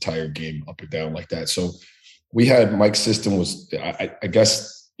play an entire game up or down like that. So we had Mike's system was, I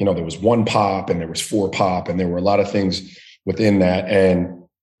guess, there was 1 pop and there was 4 pop and there were a lot of things within that. And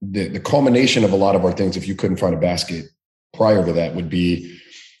the culmination of a lot of our things, if you couldn't find a basket prior to that, would be,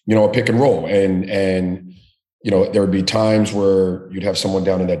 a pick and roll. And there would be times where you'd have someone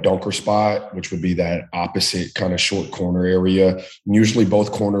down in that dunker spot, which would be that opposite kind of short corner area. And usually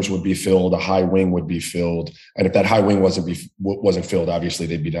both corners would be filled. A high wing would be filled. And if that high wing wasn't filled, obviously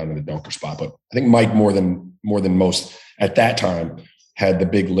they'd be down in the dunker spot. But I think Mike more than most at that time had the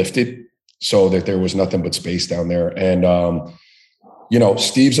big lifted so that there was nothing but space down there. And,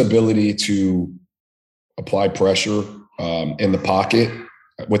 Steve's ability to apply pressure in the pocket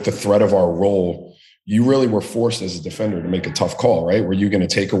with the threat of our role, you really were forced as a defender to make a tough call, right? Were you going to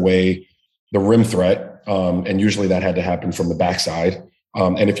take away the rim threat? And usually that had to happen from the backside.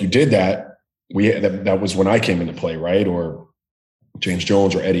 And if you did that, that was when I came into play, right? Or James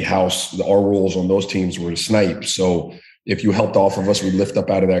Jones or Eddie House, our roles on those teams were to snipe. So if you helped off of us, we'd lift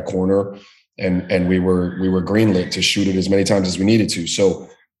up out of that corner and we were greenlit to shoot it as many times as we needed to. So,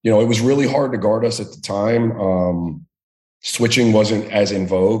 it was really hard to guard us at the time. Switching wasn't as in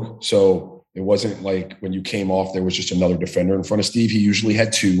vogue. So it wasn't like when you came off, there was just another defender in front of Steve. He usually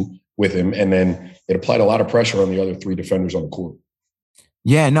had 2 with him. And then it applied a lot of pressure on the other 3 defenders on the court.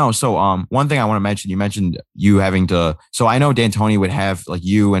 Yeah, no. So one thing I want to mention, you mentioned you having to, so I know D'Antoni would have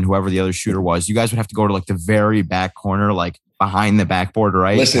you and whoever the other shooter was, you guys would have to go to the very back corner, behind the backboard,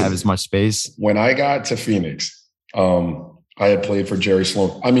 right? Listen, to have as much space. When I got to Phoenix, I had played for Jerry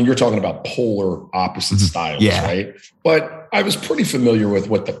Sloan. I mean, you're talking about polar opposite styles, right? But I was pretty familiar with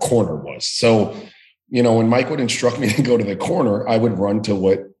what the corner was. So, when Mike would instruct me to go to the corner, I would run to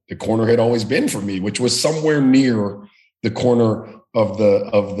what the corner had always been for me, which was somewhere near the corner of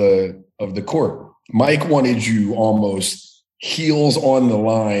the court. Mike wanted you almost heels on the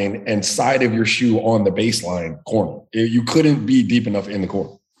line and side of your shoe on the baseline corner. You couldn't be deep enough in the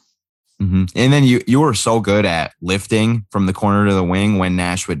corner. Mm-hmm. And then you were so good at lifting from the corner to the wing when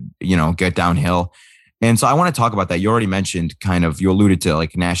Nash would, get downhill. And so I want to talk about that. You already mentioned you alluded to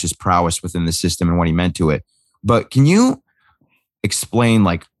Nash's prowess within the system and what he meant to it. But can you explain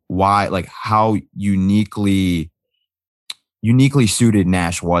why, how uniquely suited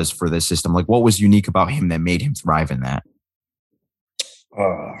Nash was for this system? What was unique about him that made him thrive in that?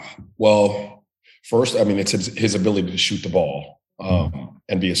 Well, first, it's his ability to shoot the ball.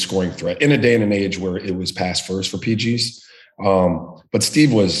 And be a scoring threat in a day and an age where it was pass first for PGs. But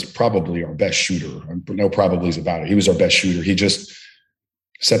Steve was probably our best shooter. No probablys about it. He was our best shooter. He just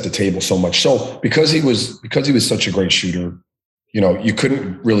set the table so much. So because he was such a great shooter, you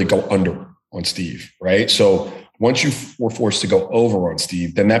couldn't really go under on Steve, right? So once you were forced to go over on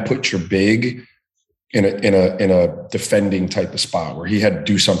Steve, then that put your big in a defending type of spot where he had to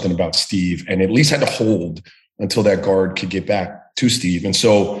do something about Steve and at least had to hold until that guard could get back to Steve. And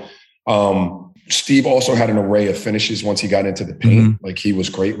so Steve also had an array of finishes once he got into the paint. Mm-hmm. He was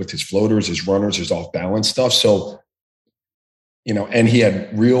great with his floaters, his runners, his off balance stuff. So, and he had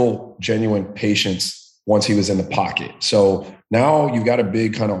real genuine patience once he was in the pocket. So now you've got a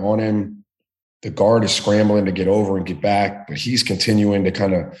big kind of on him the guard is scrambling to get over and get back, but he's continuing to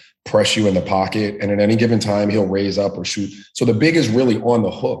kind of press you in the pocket. And at any given time, he'll raise up or shoot. So the big is really on the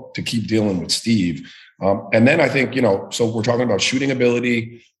hook to keep dealing with Steve. And then I think, so we're talking about shooting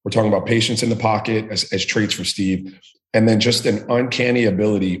ability. We're talking about patience in the pocket as traits for Steve. And then just an uncanny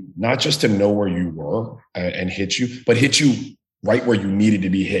ability, not just to know where you were and hit you, but hit you right where you needed to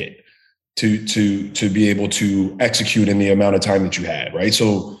be hit to be able to execute in the amount of time that you had, right?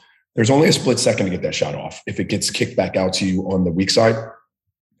 So there's only a split second to get that shot off. If it gets kicked back out to you on the weak side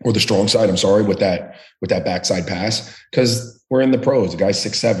or the strong side, I'm sorry, with that backside pass, because we're in the pros. The guy's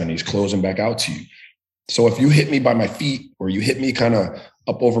 6'7", he's closing back out to you. So if you hit me by my feet or you hit me kind of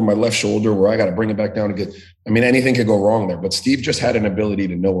up over my left shoulder where I got to bring it back down to anything could go wrong there. But Steve just had an ability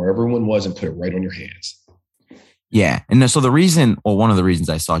to know where everyone was and put it right on your hands. Yeah. And so one of the reasons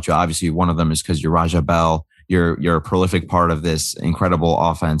I sought you, obviously one of them is because you're Raja Bell. You're a prolific part of this incredible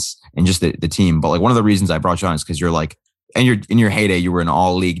offense and just the team. But like one of the reasons I brought you on is because you're like, and you're in your heyday, you were an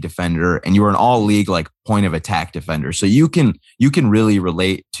all league defender and you were an all league like point of attack defender. So you can really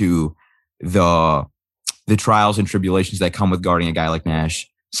relate to the trials and tribulations that come with guarding a guy like Nash.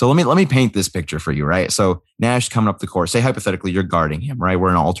 So let me paint this picture for you, right? So Nash coming up the court, say hypothetically you're guarding him, right? We're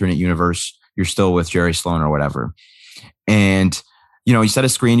in an alternate universe. You're still with Jerry Sloan or whatever. And you set a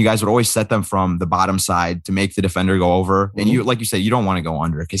screen. You guys would always set them from the bottom side to make the defender go over. And you, like you said, you don't want to go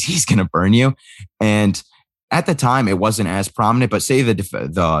under because he's going to burn you. And at the time, it wasn't as prominent. But say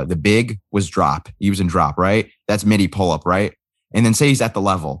the big was drop. He was in drop, right? That's midi pull up, right? And then say he's at the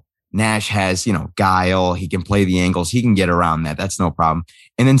level. Nash has, guile. He can play the angles. He can get around that. That's no problem.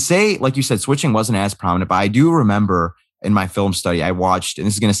 And then say, like you said, switching wasn't as prominent. But I do remember in my film study, I watched, and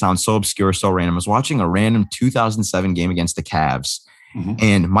this is going to sound so obscure, so random. I was watching a random 2007 game against the Cavs. Mm-hmm.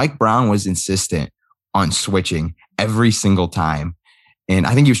 And Mike Brown was insistent on switching every single time. And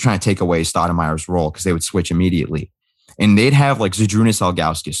I think he was trying to take away Stoudemire's role because they would switch immediately. And they'd have like Zydrunas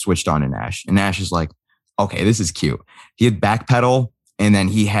Ilgauskas switched on to Nash. And Nash is like, okay, this is cute. He had backpedal, and then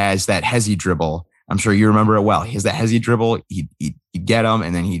he has that hezzy dribble. I'm sure you remember it well. He has that hezzy dribble. He'd get him,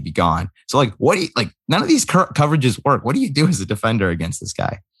 and then he'd be gone. So like, none of these coverages work. What do you do as a defender against this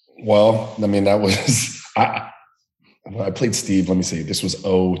guy? Well, that was... I played Steve. Let me see. This was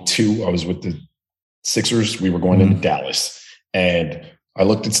 2002. I was with the Sixers. We were going into Dallas. And I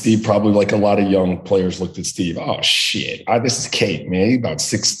looked at Steve probably like a lot of young players looked at Steve. Oh, shit. This is Kate, man. He's about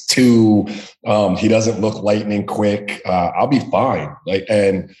 6'2". He doesn't look lightning quick. I'll be fine.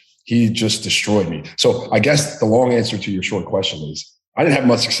 And he just destroyed me. So I guess the long answer to your short question is I didn't have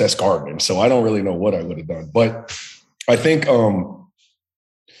much success guarding him. So I don't really know what I would have done. But I think,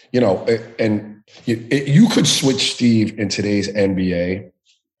 you could switch Steve in today's NBA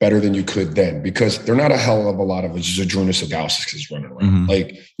better than you could then because they're not a hell of a lot of Zydrunas Ilgauskas running around.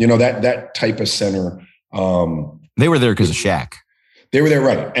 Mm-hmm. That type of center. They were there because of Shaq. They were there,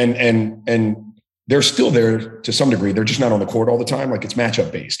 right? And they're still there to some degree. They're just not on the court all the time. Like it's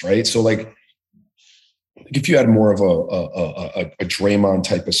matchup based, right? So like if you had more of a Draymond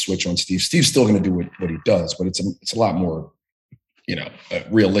type of switch on Steve, Steve's still going to do what he does, but it's a lot more.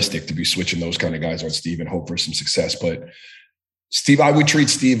 Realistic to be switching those kind of guys on Steve and hope for some success. But Steve, I would treat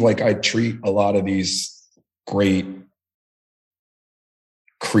Steve like I treat a lot of these great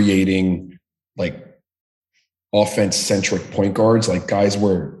creating like offense-centric point guards, like guys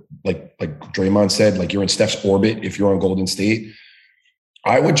where like Draymond said, like you're in Steph's orbit if you're on Golden State.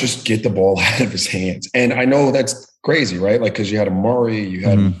 I would just get the ball out of his hands. And I know that's crazy, right? Like, because you had Amari, you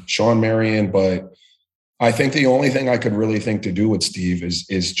had Sean Marion, but I think the only thing I could really think to do with Steve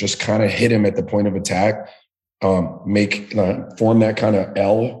is just kind of hit him at the point of attack, form that kind of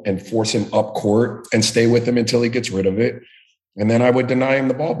L and force him up court and stay with him until he gets rid of it. And then I would deny him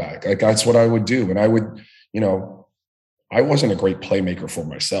the ball back. Like that's what I would do. And I would, I wasn't a great playmaker for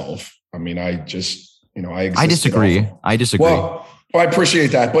myself. I disagree. Well, I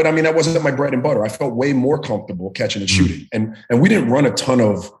appreciate that. But that wasn't my bread and butter. I felt way more comfortable catching and shooting. And we didn't run a ton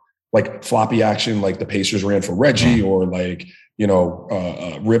of like floppy action, like the Pacers ran for Reggie or like,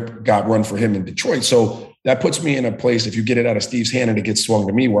 Rip got run for him in Detroit. So that puts me in a place, if you get it out of Steve's hand and it gets swung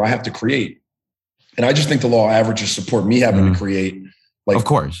to me, where I have to create. And I just think the law of averages support me having to create. Like, of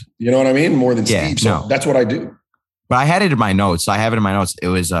course, you know what I mean? More than Steve. So that's what I do. But I had it in my notes. I have it in my notes. It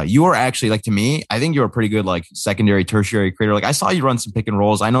was, you were actually like, to me, I think you were pretty good, like secondary, tertiary creator. Like I saw you run some pick and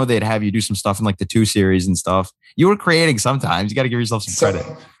rolls. I know they'd have you do some stuff in like the 2 series and stuff. You were creating sometimes. You got to give yourself some credit.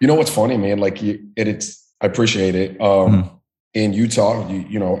 You know what's funny, man? Like I appreciate it. In Utah,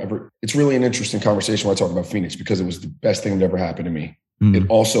 it's really an interesting conversation when I talk about Phoenix because it was the best thing that ever happened to me. It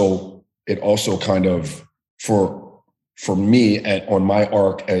also kind of for for me on my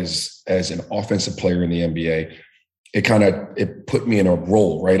arc as an offensive player in the NBA, it put me in a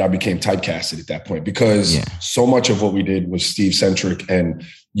role, right? I became typecasted at that point because so much of what we did was Steve centric, and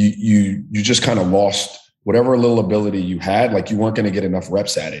you just kind of lost whatever little ability you had. Like, you weren't going to get enough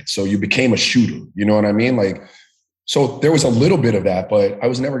reps at it. So you became a shooter. You know what I mean? Like, so there was a little bit of that, but I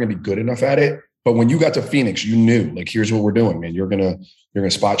was never going to be good enough at it. But when you got to Phoenix, you knew, like, here's what we're doing, man. You're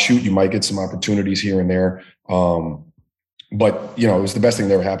gonna spot shoot. You might get some opportunities here and there. But, you know, it was the best thing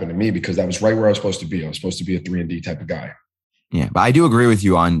that ever happened to me because that was right where I was supposed to be. I was supposed to be a 3-and-D type of guy. Yeah, but I do agree with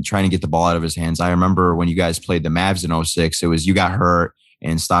you on trying to get the ball out of his hands. I remember when you guys played the Mavs in 06, it was you got hurt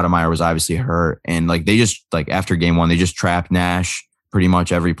and Stoudemire was obviously hurt. And like they just, like after game one, they just trapped Nash pretty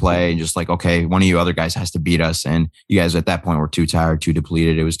much every play and just like, okay, one of you other guys has to beat us. And you guys at that point were too tired, too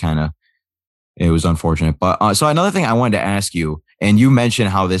depleted. It was unfortunate. But so another thing I wanted to ask you, and you mentioned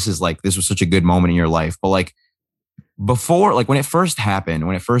how this was such a good moment in your life, but like before, like when it first happened,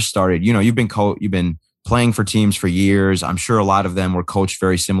 when it first started, you know, you've been playing for teams for years. I'm sure a lot of them were coached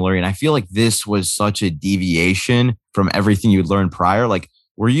very similarly. And I feel like this was such a deviation from everything you'd learned prior. Like,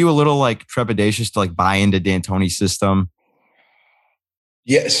 were you a little like trepidatious to like buy into D'Antoni's system?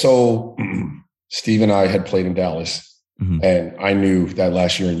 Yeah. So Steve and I had played in Dallas. Mm-hmm. And I knew that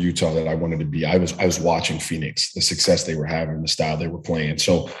last year in Utah that I wanted to be. I was watching Phoenix, the success they were having, the style they were playing.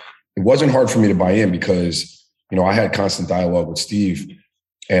 So it wasn't hard for me to buy in because, you know, I had constant dialogue with Steve,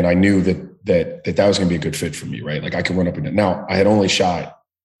 and I knew that was going to be a good fit for me, right? Like I could run up and down. Now I had only shot,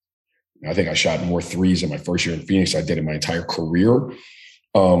 I think I shot more threes in my first year in Phoenix. I did in my entire career.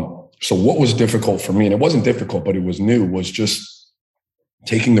 So what was difficult for me, and it wasn't difficult, but it was new, was just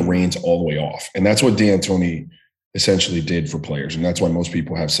taking the reins all the way off. And that's what D'Antoni essentially did for players. And that's why most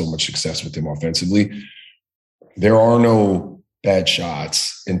people have so much success with him offensively. There are no bad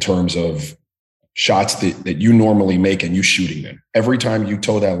shots in terms of shots that you normally make and you shooting them. Every time you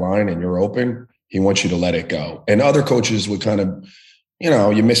toe that line and you're open, he wants you to let it go. And other coaches would kind of, you know,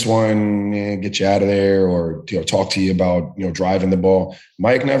 you miss one, get you out of there, or, you know, talk to you about, you know, driving the ball.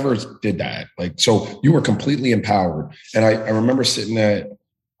 Mike never did that. Like, so you were completely empowered. And I remember sitting at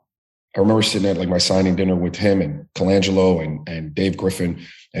like my signing dinner with him and Colangelo and Dave Griffin,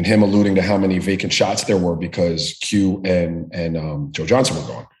 and him alluding to how many vacant shots there were because Q and Joe Johnson were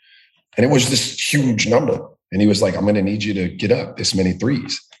gone. And it was this huge number. And he was like, I'm going to need you to get up this many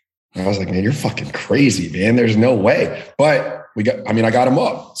threes. And I was like, man, you're fucking crazy, man. There's no way. But I got him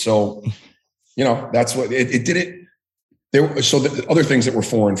up. So, you know, that's what it did it. So the other things that were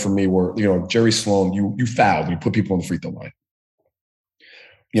foreign for me were, you know, Jerry Sloan, you fouled, you put people on the free throw line.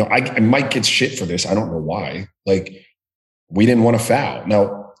 You know, I might get shit for this. I don't know why. Like, we didn't want to foul.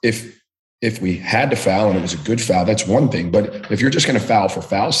 Now, if we had to foul and it was a good foul, that's one thing. But if you're just going to foul for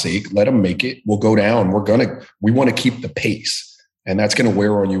foul's sake, let them make it. We'll go down. We want to keep the pace. And that's going to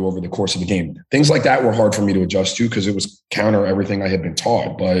wear on you over the course of the game. Things like that were hard for me to adjust to because it was counter everything I had been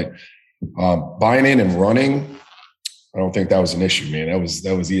taught. But buying in and running, I don't think that was an issue, man.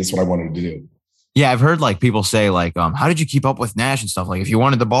 That's what I wanted to do. Yeah, I've heard like people say like, how did you keep up with Nash and stuff? Like if you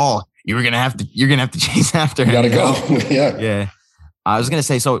wanted the ball, you're gonna have to chase after him. You gotta go. Yeah. Yeah. I was gonna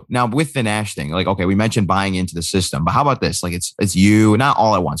say, so now with the Nash thing, like, okay, we mentioned buying into the system, but how about this? Like it's you, not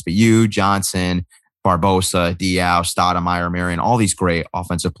all at once, but you, Johnson, Barbosa, Diaw, Stoudemire, Marion, all these great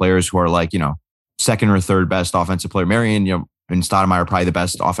offensive players who are like, you know, second or third best offensive player. Marion, you know, and Stoudemire are probably the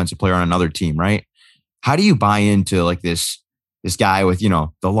best offensive player on another team, right? How do you buy into like this guy with, you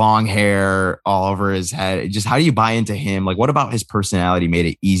know, the long hair all over his head? Just how do you buy into him? Like, what about his personality made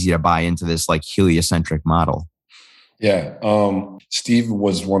it easy to buy into this like heliocentric model? Yeah. Steve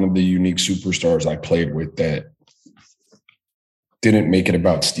was one of the unique superstars I played with that didn't make it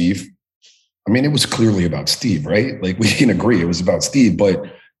about Steve. I mean, it was clearly about Steve, right? Like we can agree it was about Steve, but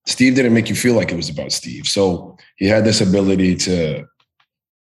Steve didn't make you feel like it was about Steve. So he had this ability to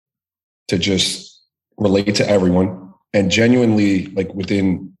just relate to everyone and genuinely, like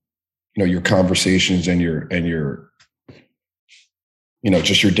within, you know, your conversations and your, you know,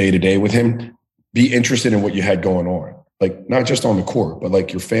 just your day to day with him, be interested in what you had going on, like not just on the court, but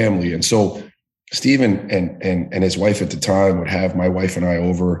like your family. And so Steve and his wife at the time would have my wife and I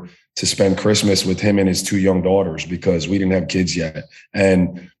over to spend Christmas with him and his two young daughters because we didn't have kids yet.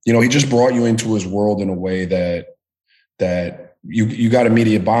 And, you know, he just brought you into his world in a way that you got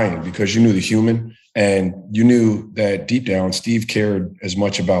immediate buy-in because you knew the human and you knew that deep down Steve cared as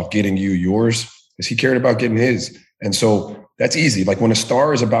much about getting you yours as he cared about getting his. And so that's easy. Like when a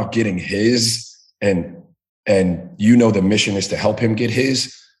star is about getting his and you know the mission is to help him get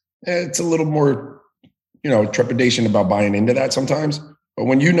his, it's a little more, you know, trepidation about buying into that sometimes. But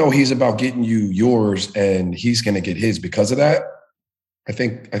when you know he's about getting you yours and he's going to get his because of that, I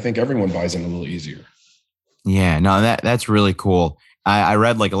think everyone buys in a little easier. Yeah, no, that's really cool. I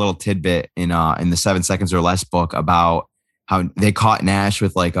read like a little tidbit in the 7 Seconds or Less book about how they caught Nash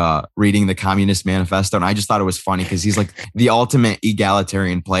with like reading the Communist Manifesto. And I just thought it was funny because he's like the ultimate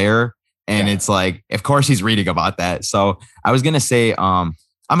egalitarian player. And it's like, of course he's reading about that. So I was going to say, I'm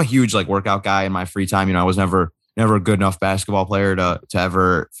a huge like workout guy in my free time. You know, I was never a good enough basketball player to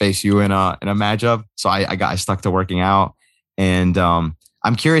ever face you in a matchup. So I stuck to working out. And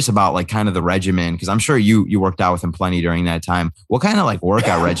I'm curious about like kind of the regimen, because I'm sure you worked out with him plenty during that time. What kind of like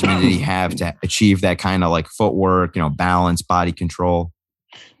workout regimen did he have to achieve that kind of like footwork, you know, balance, body control?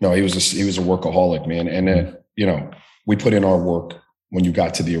 No, he was a workaholic, man. And you know, we put in our work when you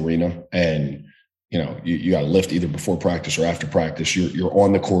got to the arena, and you know, you got to lift either before practice or after practice. You're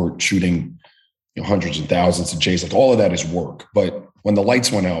on the court shooting, you know, hundreds and thousands of J's. Like all of that is work. But when the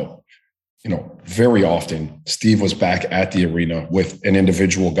lights went out, you know, very often Steve was back at the arena with an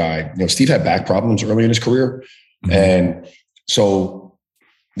individual guy. You know, Steve had back problems early in his career. Mm-hmm. And so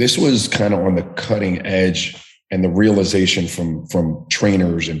this was kind of on the cutting edge, and the realization from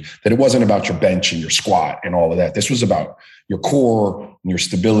trainers, and that it wasn't about your bench and your squat and all of that. This was about your core and your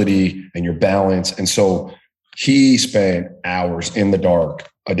stability and your balance. And so he spent hours in the dark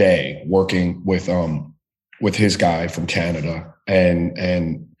a day working with his guy from Canada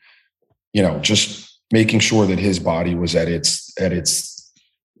and you know, just making sure that his body was at its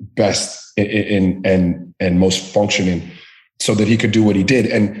best and most functioning, so that he could do what he did.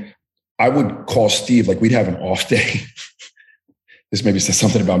 And I would call Steve, like we'd have an off day. This maybe says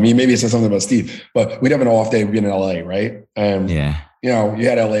something about me. Maybe it says something about Steve, but we'd have an off day. We'd be in LA, right? Yeah. You know, you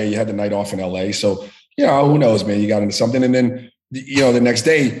had LA, you had the night off in LA. So, you know, who knows, man, you got into something. And then, you know, the next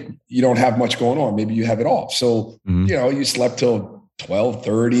day you don't have much going on. Maybe you have it off. So, you know, you slept till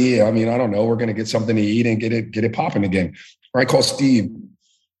 12:30. I mean, I don't know. We're going to get something to eat and get it popping again. Or I call Steve.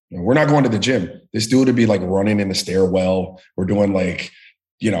 You know, we're not going to the gym. This dude would be like running in the stairwell. We're doing like,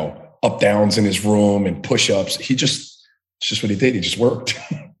 you know, up downs in his room and push-ups. It's just what he did. He just worked.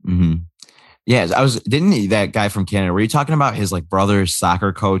 Mm-hmm. Yeah. Didn't that guy from Canada, were you talking about his like brother's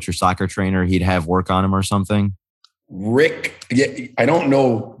soccer coach or soccer trainer? He'd have work on him or something? Rick. Yeah. I don't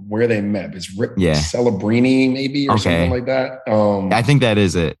know where they met. It's Rick Celebrini maybe or something like that. I think that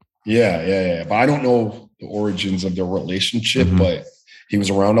is it. Yeah. But I don't know the origins of their relationship, but he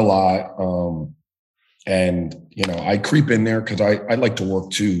was around a lot. And, you know, I creep in there because I like to work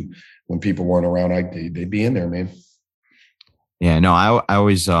too. When people weren't around, they'd be in there, man. Yeah, no, I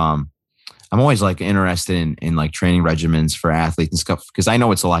always, I'm always like interested in like training regimens for athletes and stuff, because I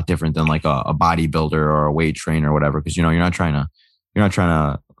know it's a lot different than like a bodybuilder or a weight trainer or whatever. Because, you know, you're not trying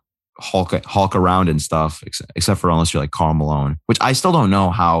to hulk around and stuff, except for unless you're like Karl Malone, which I still don't know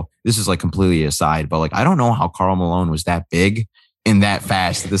how. This is like completely aside, but like I don't know how Karl Malone was that big and that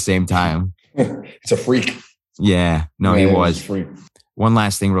fast at the same time. It's a freak. Yeah, no, he was. A freak. One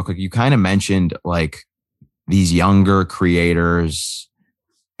last thing real quick. You kind of mentioned like these younger creators,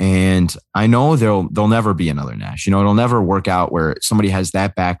 and I know there'll never be another Nash. You know, it'll never work out where somebody has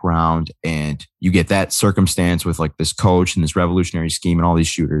that background and you get that circumstance with like this coach and this revolutionary scheme and all these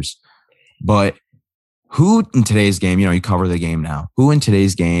shooters. But who in today's game, you know, you cover the game now, who in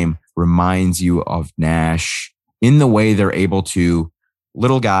today's game reminds you of Nash in the way they're able to,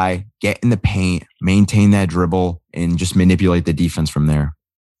 little guy, get in the paint, maintain that dribble, and just manipulate the defense from there?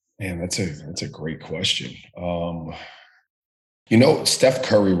 Man, that's a great question. You know, Steph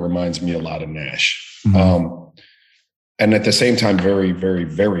Curry reminds me a lot of Nash. Mm-hmm. And at the same time, very, very,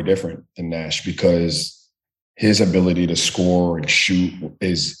 very different than Nash, because his ability to score and shoot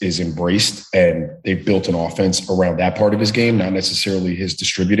is embraced, and they've built an offense around that part of his game, not necessarily his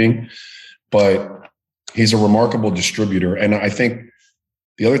distributing, but he's a remarkable distributor. And I think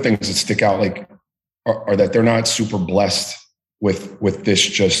the other things that stick out like are that they're not super blessed with this.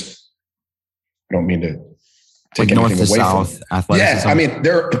 Just, I don't mean to take like anything away from athleticism. Yeah, I mean,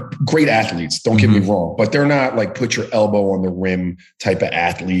 they're great athletes. Don't get me wrong, but they're not like put your elbow on the rim type of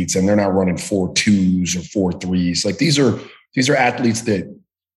athletes, and they're not running 4.2s or 4.3s. Like these are athletes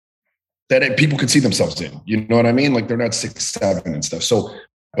that people could see themselves in. You know what I mean? Like they're not 6'7" and stuff. So,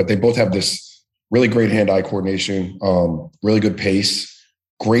 but they both have this really great hand-eye coordination, really good pace.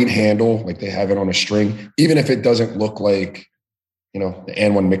 Great handle, like they have it on a string, even if it doesn't look like, you know, the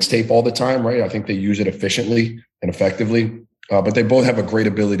and one mixtape all the time, right? I think they use it efficiently and effectively, but they both have a great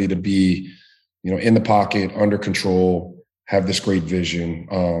ability to be, you know, in the pocket, under control, have this great vision.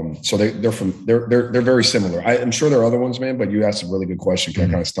 So they're very similar. I'm sure there are other ones, man, but you asked a really good question.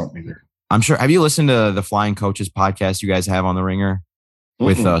 Kind of stumped me there. I'm sure. Have you listened to the Flying Coaches podcast you guys have on the Ringer?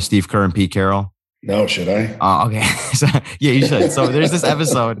 with Steve Kerr and Pete Carroll? No, should I? Okay. So, yeah, you should. So there's this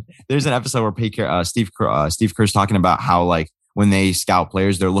episode. There's an episode where Steve Kerr's talking about how like when they scout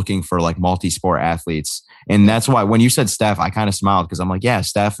players, they're looking for like multi-sport athletes, and that's why when you said Steph, I kind of smiled because I'm like, yeah,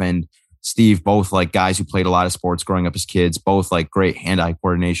 Steph and Steve both like guys who played a lot of sports growing up as kids, both like great hand-eye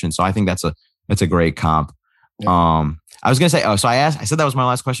coordination. So I think that's a great comp. Yeah. I was gonna say, so I said that was my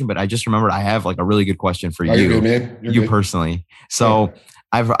last question, but I just remembered I have like a really good question for you, good, man. You're good. Personally. So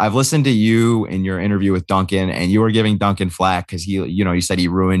yeah. I've listened to you in your interview with Duncan, and you were giving Duncan flack because you said he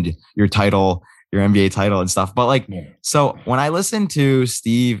ruined your title, your NBA title and stuff. But like, so when I listen to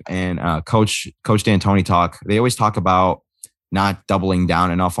Steve and Coach D'Antoni talk, they always talk about not doubling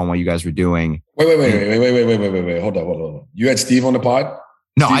down enough on what you guys were doing. Wait. Hold on. You had Steve on the pod?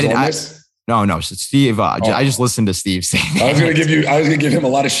 No, Steve's I didn't. No. So Steve, I just listened to Steve say that. I was gonna give him a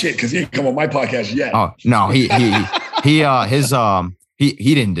lot of shit because he didn't come on my podcast yet. Oh no, he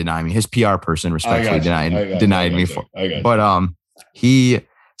didn't deny me. His PR person respectfully denied me. But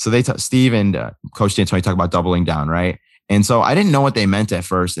Steve and Coach D'Antoni talk about doubling down, right? And so I didn't know what they meant at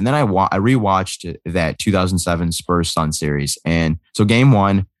first, and then I rewatched that 2007 Spurs Suns series, and so game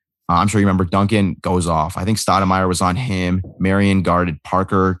one. I'm sure you remember Duncan goes off. I think Stoudemire was on him. Marion guarded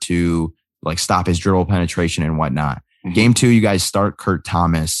Parker to like stop his dribble penetration and whatnot. Mm-hmm. Game two, you guys start Kurt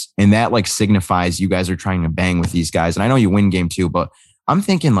Thomas, and that like signifies you guys are trying to bang with these guys. And I know you win game two, but I'm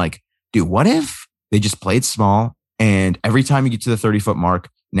thinking like, dude, what if they just played small and every time you get to the 30-foot mark,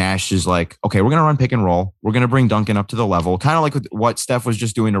 Nash is like, okay, we're going to run pick and roll. We're going to bring Duncan up to the level, kind of like with what Steph was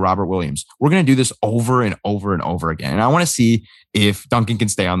just doing to Robert Williams. We're going to do this over and over and over again. And I want to see if Duncan can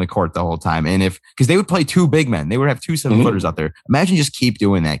stay on the court the whole time. And because they would play two big men, they would have two 7-footers out there. Imagine just keep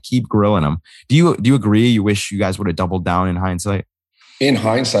doing that, keep grilling them. Do you agree? You wish you guys would have doubled down in hindsight? In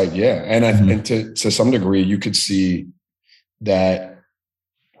hindsight, yeah. And and to some degree, you could see that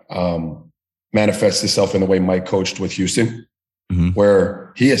manifest itself in the way Mike coached with Houston.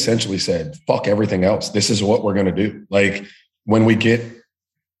 Where he essentially said, fuck everything else. This is what we're going to do. Like when we get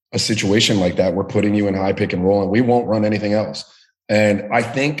a situation like that, we're putting you in high pick and roll and we won't run anything else. And I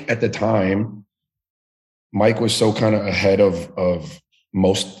think at the time, Mike was so kind of ahead of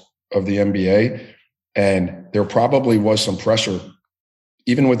most of the NBA. And there probably was some pressure,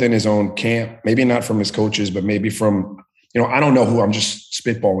 even within his own camp, maybe not from his coaches, but maybe from, I don't know who, I'm just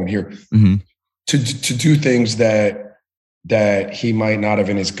spitballing here, to do things that he might not have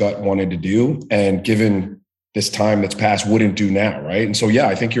in his gut wanted to do. And given this time that's passed, wouldn't do now. Right. And so, yeah,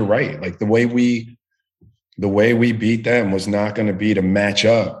 I think you're right. Like the way we beat them was not going to be to match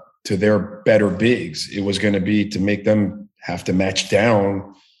up to their better bigs. It was going to be to make them have to match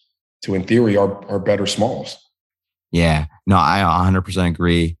down to, in theory, our better smalls. Yeah, no, I 100%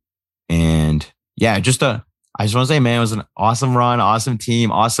 agree. And yeah, I just want to say, man, it was an awesome run, awesome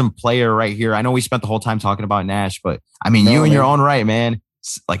team, awesome player right here. I know we spent the whole time talking about Nash, but I mean, you in your own right, man,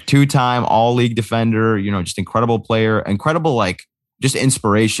 like 2-time all-league defender, just incredible player, incredible, like just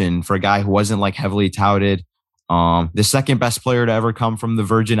inspiration for a guy who wasn't like heavily touted. The second best player to ever come from the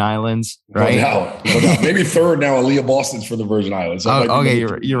Virgin Islands, right? No doubt. Maybe third now. Aaliyah Boston's for the Virgin Islands. So okay,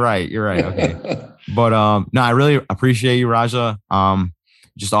 you're right. Okay, but no, I really appreciate you, Raja.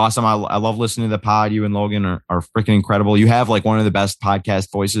 Just awesome. I love listening to the pod. You and Logan are freaking incredible. You have like one of the best podcast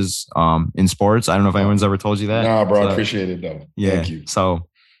voices in sports. I don't know if anyone's ever told you that. No, bro. I appreciate it though. Yeah. Thank you. So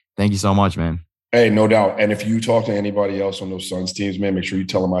thank you so much, man. Hey, no doubt. And if you talk to anybody else on those Suns teams, man, make sure you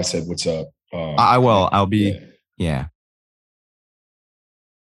tell them I said what's up. I will. I'll be. Yeah.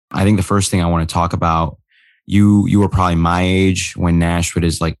 I think the first thing I want to talk about, you were probably my age when Nash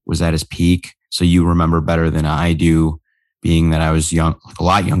was at his peak. So you remember better than I do. Being that I was young, a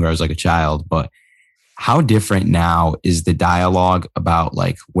lot younger, I was like a child, but how different now is the dialogue about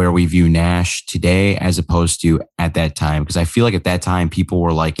like where we view Nash today as opposed to at that time? Because I feel like at that time, people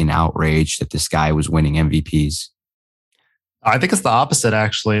were like in outrage that this guy was winning MVPs. I think it's the opposite,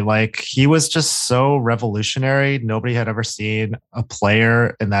 actually. Like he was just so revolutionary. Nobody had ever seen a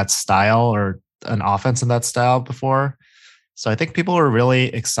player in that style or an offense in that style before. So I think people were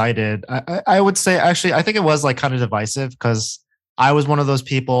really excited. I would say, actually, I think it was like kind of divisive because I was one of those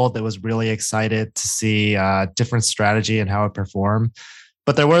people that was really excited to see different strategy and how it performed.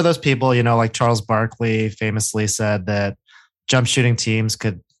 But there were those people, like Charles Barkley famously said that jump shooting teams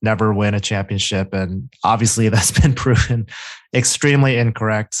could never win a championship. And obviously that's been proven extremely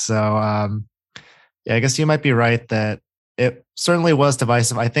incorrect. So yeah, I guess you might be right that it certainly was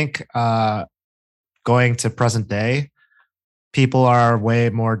divisive. I think going to present day, people are way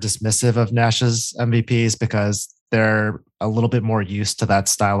more dismissive of Nash's MVPs because they're a little bit more used to that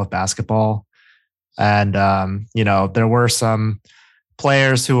style of basketball. And, there were some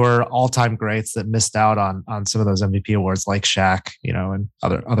players who were all-time greats that missed out on some of those MVP awards, like Shaq, and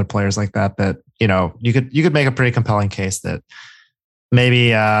other players like that. That you could make a pretty compelling case that maybe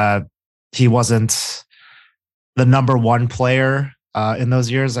he wasn't the number one player in those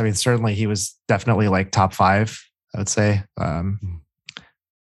years. I mean, certainly he was definitely like top 5, I would say.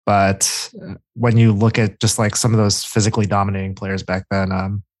 But when you look at just like some of those physically dominating players back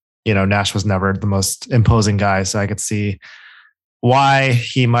then, Nash was never the most imposing guy. So I could see why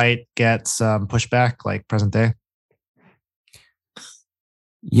he might get some pushback like present day.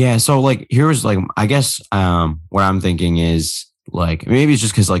 Yeah. So like, here's like, I guess what I'm thinking is like, maybe it's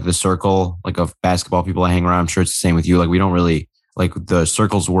just because like the circle like of basketball people I hang around, I'm sure it's the same with you. Like we don't really like the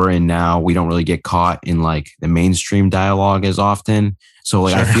circles we're in now. We don't really get caught in like the mainstream dialogue as often. So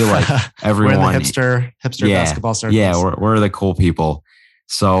like, sure. I feel like everyone we're in the hipster basketball circles. Yeah. We're the cool people.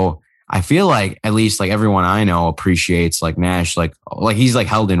 So I feel like at least like everyone I know appreciates like Nash, like he's like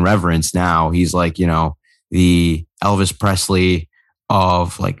held in reverence now. He's like, the Elvis Presley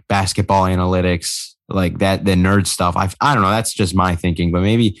of like basketball analytics, like that, the nerd stuff. I don't know. That's just my thinking, but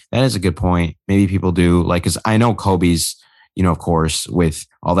maybe that is a good point. Maybe people do like, cause I know Kobe's, of course, with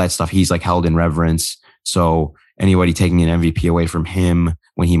all that stuff, he's like held in reverence. So anybody taking an MVP away from him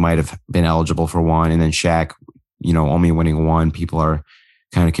when he might have been eligible for one, and then Shaq, only winning one, people are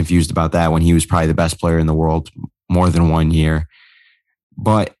kind of confused about that when he was probably the best player in the world more than 1 year.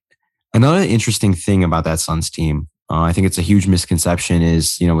 But another interesting thing about that Suns team, I think it's a huge misconception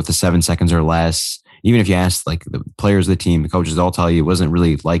is, with the 7 seconds or less, even if you ask like the players of the team, the coaches, they'll tell you it wasn't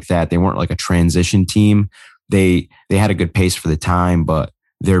really like that. They weren't like a transition team. They had a good pace for the time, but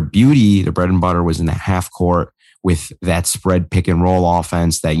their beauty, their bread and butter was in the half court with that spread pick and roll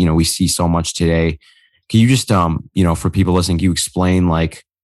offense that, we see so much today. Can you just, for people listening, can you explain like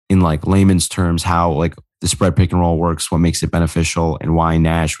in like layman's terms how like the spread pick and roll works, what makes it beneficial, and why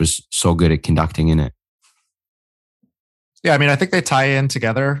Nash was so good at conducting in it? Yeah, I mean, I think they tie in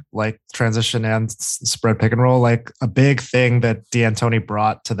together, like transition and spread pick and roll. Like a big thing that D'Antoni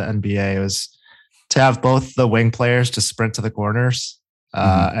brought to the NBA was to have both the wing players to sprint to the corners.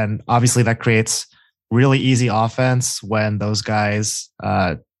 And obviously that creates really easy offense when those guys,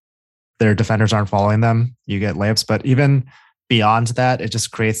 their defenders aren't following them. You get layups, but even beyond that, it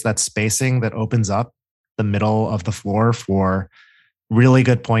just creates that spacing that opens up the middle of the floor for really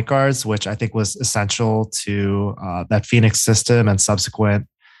good point guards, which I think was essential to that Phoenix system and subsequent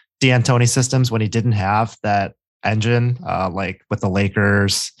D'Antoni systems when he didn't have that engine, like with the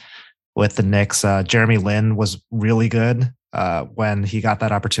Lakers, with the Knicks. Jeremy Lin was really good when he got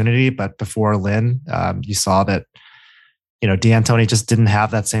that opportunity, but before Lin, you saw that D'Antoni just didn't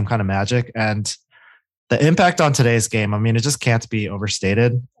have that same kind of magic. And the impact on today's game, I mean, it just can't be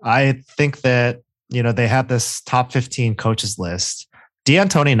overstated. I think that they had this top 15 coaches list.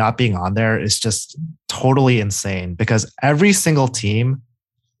 D'Antoni not being on there is just totally insane because every single team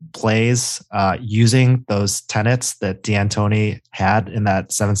plays using those tenets that D'Antoni had in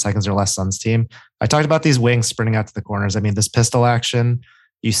that 7 seconds or less Suns team. I talked about these wings sprinting out to the corners. I mean, this pistol action,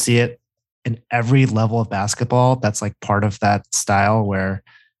 you see it in every level of basketball. That's like part of that style where,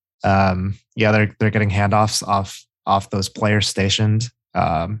 they're getting handoffs off those players stationed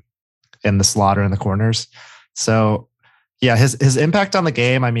in the slot or in the corners. So yeah, his impact on the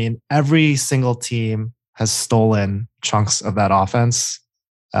game. I mean, every single team has stolen chunks of that offense.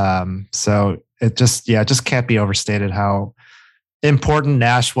 So it just can't be overstated how important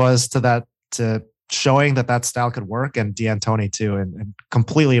Nash was to showing that style could work, and D'Antoni too, and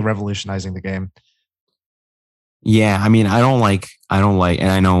completely revolutionizing the game. Yeah, I mean, I don't like, and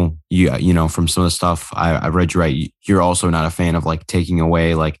I know you, from some of the stuff I've read you right, you're also not a fan of like taking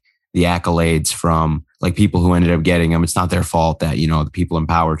away like the accolades from like people who ended up getting them. It's not their fault that, the people in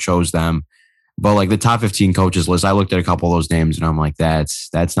power chose them. But like the top 15 coaches list, I looked at a couple of those names and I'm like,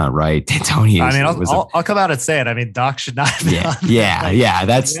 that's not right. D'Antoni. I mean, I'll come out and say it. I mean, Doc should not be on there. Yeah.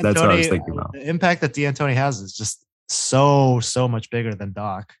 That's what I was thinking about. The impact that D'Antoni has is just so much bigger than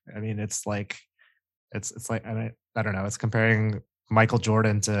Doc. I mean, it's like, I don't know. It's comparing Michael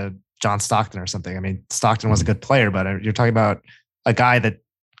Jordan to John Stockton or something. I mean, Stockton was a good player, but you're talking about a guy that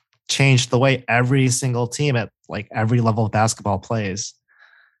changed the way every single team at like every level of basketball plays.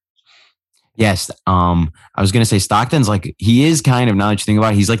 Yes. I was going to say Stockton's like, he is kind of, now that you think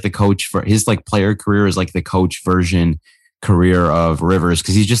about it, he's like the coach for his like player career is like the coach version career of Rivers.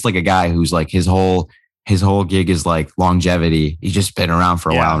 Cause he's just like a guy who's like his whole gig is like longevity. He's just been around for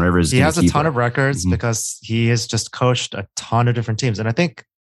a while. And Rivers, he has a ton of records because he has just coached a ton of different teams. And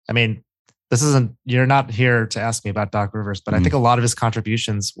I mean, you're not here to ask me about Doc Rivers, but I think a lot of his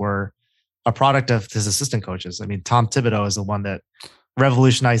contributions were a product of his assistant coaches. I mean, Tom Thibodeau is the one that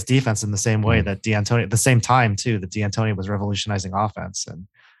revolutionized defense in the same way that D'Antoni, at the same time too, that D'Antoni was revolutionizing offense. And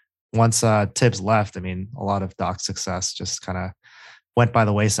once Tibbs left, I mean, a lot of Doc's success just kind of went by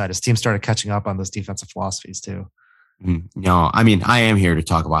the wayside. His team started catching up on those defensive philosophies too. No, I mean, I am here to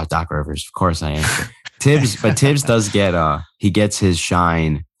talk about Doc Rivers. Of course I am. Tibbs does get he gets his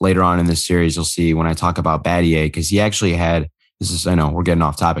shine later on in this series. You'll see when I talk about Battier, because he actually had, I know we're getting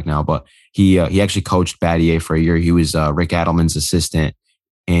off topic now, but he actually coached Battier for a year. He was Rick Adelman's assistant.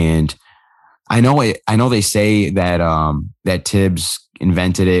 And I know they say that that Tibbs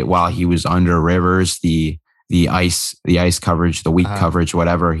invented it while he was under Rivers, the ice coverage, the weak coverage,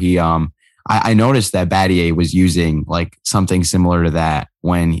 whatever. I noticed that Battier was using like something similar to that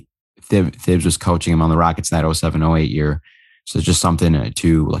when Tibbs was coaching him on the Rockets in that 07-08 year. So it's just something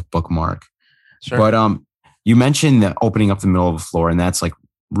to like bookmark. Sure. But you mentioned the opening up the middle of the floor, and that's like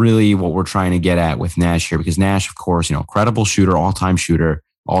really what we're trying to get at with Nash here, because Nash, of course, credible shooter,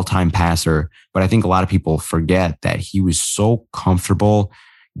 all-time passer. But I think a lot of people forget that he was so comfortable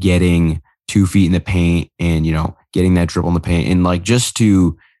getting 2 feet in the paint and, getting that dribble in the paint. And like, just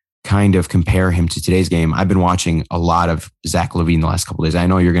to kind of compare him to today's game, I've been watching a lot of Zach LaVine the last couple of days. I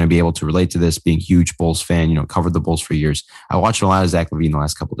know you're going to be able to relate to this, being a huge Bulls fan, covered the Bulls for years. I watched a lot of Zach LaVine the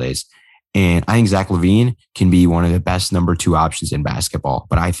last couple of days. And I think Zach LaVine can be one of the best number 2 options in basketball.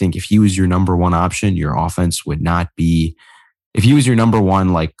 But I think if he was your number 1 option, your offense would not be, if he was your number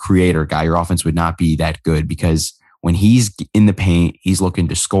 1 like creator guy, your offense would not be that good, because when he's in the paint, he's looking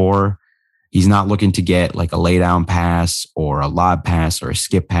to score. He's not looking to get like a lay down pass or a lob pass or a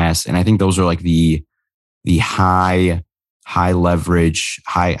skip pass. And I think those are like the high leverage,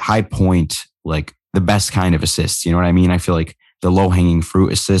 high point, like the best kind of assists. You know what I mean? I feel like the low hanging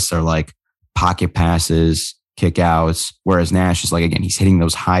fruit assists are like pocket passes, kickouts, whereas Nash is like, again, he's hitting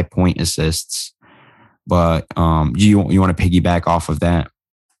those high point assists. But you want to piggyback off of that?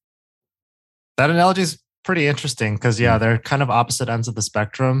 That analogy is pretty interesting because, they're kind of opposite ends of the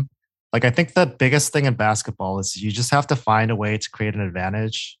spectrum. Like, I think the biggest thing in basketball is you just have to find a way to create an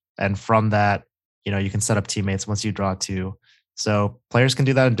advantage. And from that, you can set up teammates once you draw 2. So players can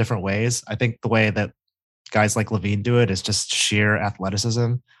do that in different ways. I think the way that guys like LaVine do it is just sheer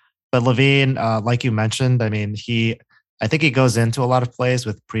athleticism. But LaVine, like you mentioned, I mean, I think he goes into a lot of plays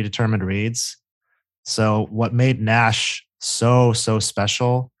with predetermined reads. So what made Nash so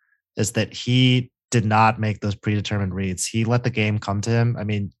special is that he did not make those predetermined reads. He let the game come to him. I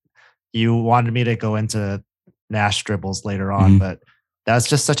mean, you wanted me to go into Nash dribbles later on, but that's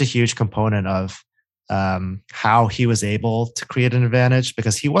just such a huge component of how he was able to create an advantage,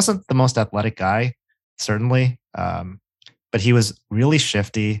 because he wasn't the most athletic guy, certainly, but he was really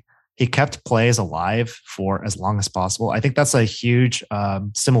shifty. He kept plays alive for as long as possible. I think that's a huge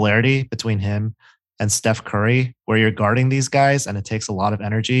similarity between him and Steph Curry, where you're guarding these guys and it takes a lot of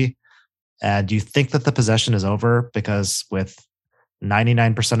energy. And you think that the possession is over because with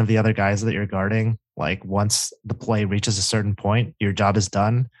 99% of the other guys that you're guarding, like once the play reaches a certain point, your job is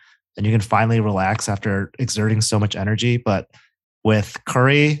done and you can finally relax after exerting so much energy. But with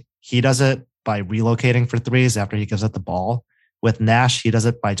Curry, he does it by relocating for threes after he gives up the ball. With Nash, he does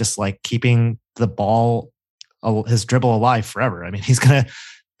it by just like keeping the ball, his dribble alive forever. I mean, he's going to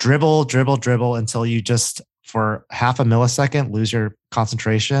dribble until you just for half a millisecond lose your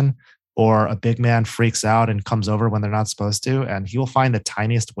concentration, or a big man freaks out and comes over when they're not supposed to. And he will find the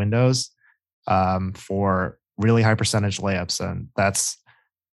tiniest windows for really high percentage layups. And that's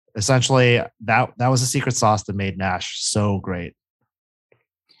essentially that was a secret sauce that made Nash so great.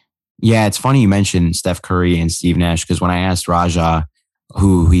 Yeah, it's funny you mentioned Steph Curry and Steve Nash, because when I asked Raja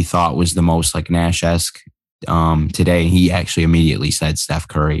who he thought was the most like Nash-esque today, he actually immediately said Steph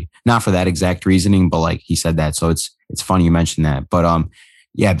Curry. Not for that exact reasoning, but like he said that. So it's funny you mentioned that. But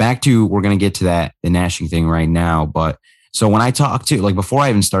yeah, back to, we're going to get to the Nashing thing right now. But so when I talked to, like before I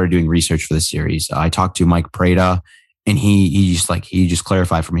even started doing research for this series, I talked to Mike Prada, and he just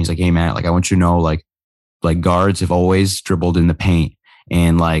clarified for me. He's like, hey Matt, like I want you to know, like guards have always dribbled in the paint.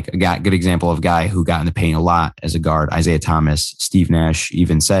 And like a good example of a guy who got in the paint a lot as a guard, Isaiah Thomas. Steve Nash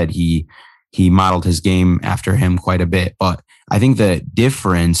even said he modeled his game after him quite a bit. But I think the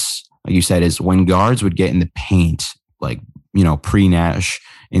difference, like you said, is when guards would get in the paint, like, pre-Nash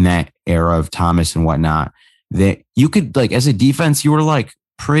in that era of Thomas and whatnot, that you could, like, as a defense, you were like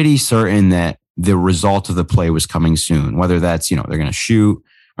pretty certain that the result of the play was coming soon, whether that's, they're going to shoot,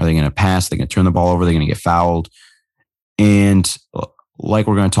 are they going to pass, they're going to turn the ball over, they're going to get fouled. And like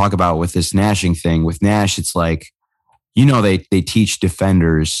we're going to talk about with this Nashing thing, with Nash, it's like, they teach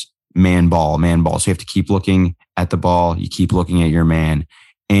defenders man ball. So you have to keep looking at the ball. You keep looking at your man.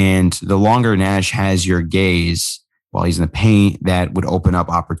 And the longer Nash has your gaze, while he's in the paint that would open up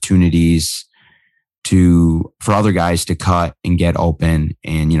opportunities for other guys to cut and get open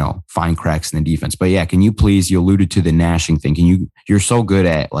and, find cracks in the defense. But yeah, can you please, you alluded to the Nashing thing. You're so good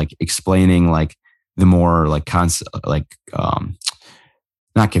at like explaining like the more like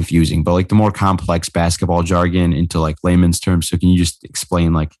not confusing, but like the more complex basketball jargon into like layman's terms. So can you just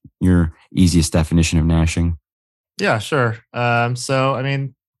explain like your easiest definition of Nashing? Yeah, sure. So, I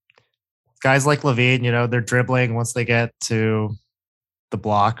mean, guys like Levine, they're dribbling once they get to the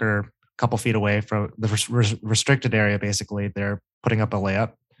block or a couple feet away from the restricted area. Basically, they're putting up a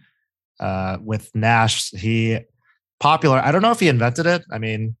layup. With Nash, I don't know if he invented it. I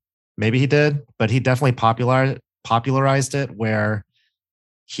mean, maybe he did, but he definitely popularized it where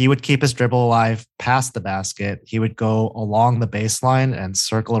he would keep his dribble alive past the basket. He would go along the baseline and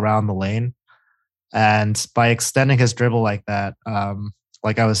circle around the lane. And by extending his dribble like that,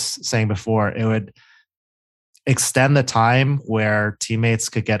 like I was saying before, it would extend the time where teammates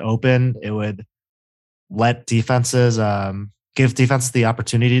could get open. It would let defenses, give defenses the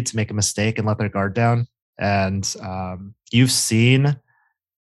opportunity to make a mistake and let their guard down. And you've seen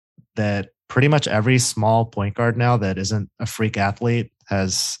that pretty much every small point guard now that isn't a freak athlete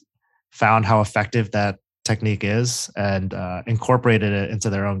has found how effective that technique is and incorporated it into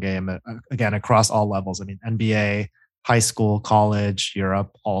their own game, again, across all levels. I mean, NBA, high school, college,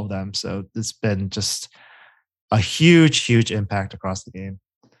 Europe, all of them. So it's been just a huge, huge impact across the game.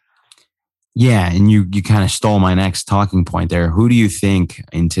 Yeah, and you kind of stole my next talking point there. Who do you think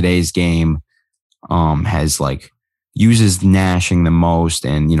in today's game has like uses Nashing the most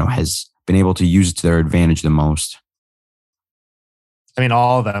and, has been able to use it to their advantage the most? I mean,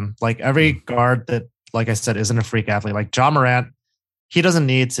 all of them. Like every guard that, like I said, isn't a freak athlete. Like Ja Morant, he doesn't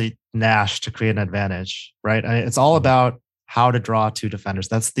need to Nash to create an advantage, right? It's all about how to draw two defenders.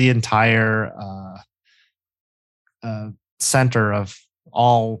 That's the entire center of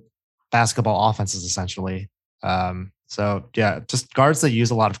all basketball offenses, essentially. So yeah, just guards that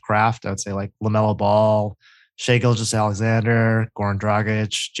use a lot of craft. I would say like LaMelo Ball, Shai Gilgeous-Alexander, Goran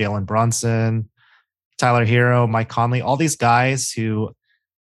Dragic, Jalen Brunson, Tyler Hero, Mike Conley, all these guys who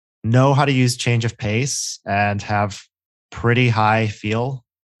know how to use change of pace and have pretty high feel.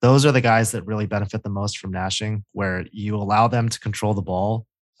 Those are the guys that really benefit the most from Nashing, where you allow them to control the ball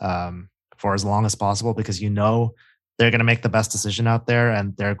for as long as possible because they're going to make the best decision out there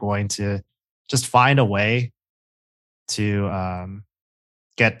and they're going to just find a way to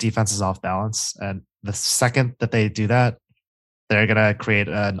get defenses off balance. And the second that they do that, they're going to create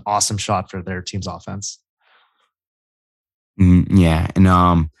an awesome shot for their team's offense. Yeah. And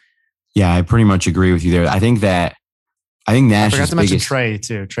I pretty much agree with you there. I think Nash I forgot to mention Trey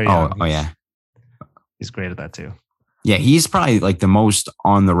too. Trey Young. Oh yeah. He's great at that too. Yeah, he's probably like the most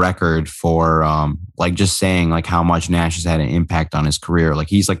on the record for like just saying like how much Nash has had an impact on his career. Like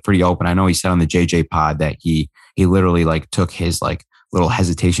he's like pretty open. I know he said on the JJ pod that he literally like took his like little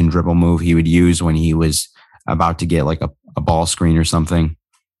hesitation dribble move he would use when he was about to get like a ball screen or something.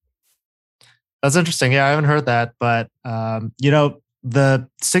 That's interesting. Yeah, I haven't heard that, but the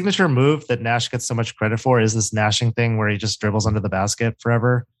signature move that Nash gets so much credit for is this Nashing thing where he just dribbles under the basket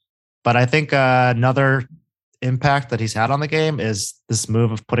forever. But I think another impact that he's had on the game is this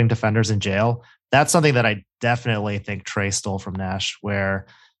move of putting defenders in jail. That's something that I definitely think Trey stole from Nash, where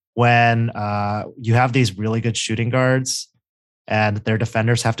when you have these really good shooting guards and their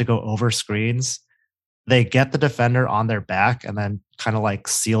defenders have to go over screens, they get the defender on their back and then kind of like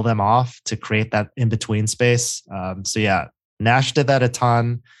seal them off to create that in-between space. So yeah, Nash did that a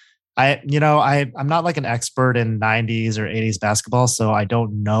ton. I'm not like an expert in 90s or 80s basketball, so I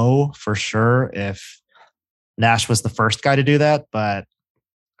don't know for sure if Nash was the first guy to do that, but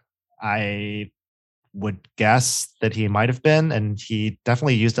I would guess that he might have been, and he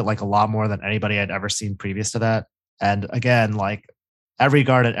definitely used it like a lot more than anybody I'd ever seen previous to that. And again, like every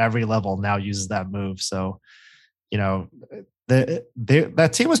guard at every level now uses that move. So, that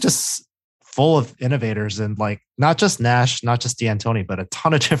team was just full of innovators and like not just Nash, not just D'Antoni, but a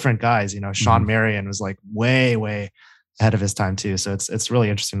ton of different guys. Sean Marion was like way, way ahead of his time too. So it's really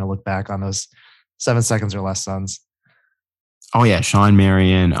interesting to look back on those 7 seconds or less Suns. Oh yeah, Sean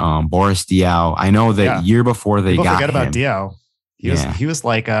Marion, Boris Diaw. I know that year before they People got forget him. about Diaw. He was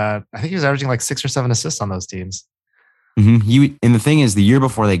like I think he was averaging like 6 or 7 assists on those teams. Mm-hmm. And the thing is, the year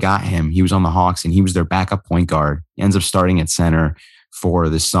before they got him, he was on the Hawks and he was their backup point guard. He ends up starting at center for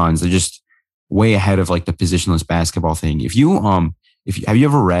the Suns. They're just way ahead of like the positionless basketball thing. Have you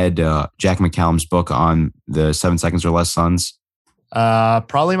ever read Jack McCallum's book on the 7 seconds or less Suns?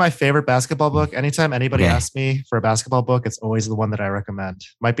 Probably my favorite basketball book. Anytime anybody asks me for a basketball book, it's always the one that I recommend.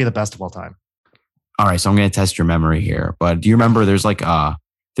 Might be the best of all time. All right, so I'm going to test your memory here. But do you remember there's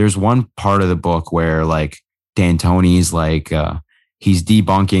there's one part of the book where like D'Antoni's like he's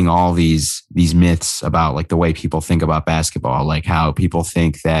debunking all these myths about like the way people think about basketball, like how people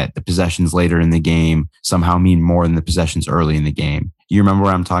think that the possessions later in the game somehow mean more than the possessions early in the game. You remember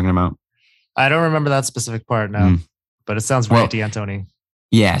what I'm talking about? I don't remember that specific part now, but it sounds very D'Antoni.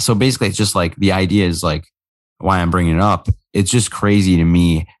 Yeah. So basically it's just like the idea is like why I'm bringing it up. It's just crazy to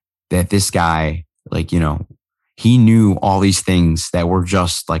me that this guy, like, you know, he knew all these things that we're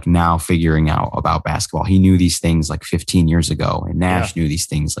just like now figuring out about basketball. He knew these things like 15 years ago, and Nash knew these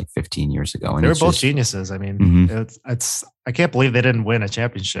things like 15 years ago. And they were both geniuses. I mean, it's I can't believe they didn't win a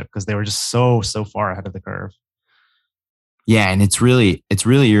championship because they were just so far ahead of the curve. Yeah, and it's really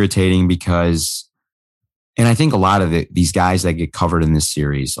irritating because, and I think a lot of these guys that get covered in this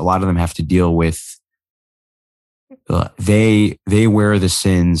series, a lot of them have to deal with they wear the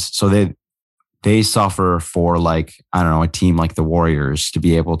sins, so they suffer for like, I don't know, a team like the Warriors to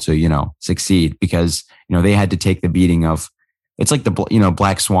be able to, you know, succeed because, you know, they had to take the beating of, it's like the, you know,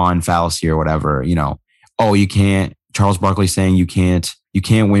 black swan fallacy or whatever, you know, oh, you can't, Charles Barkley saying you can't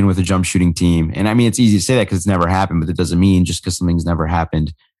win with a jump shooting team. And I mean, it's easy to say that because it's never happened, but it doesn't mean just because something's never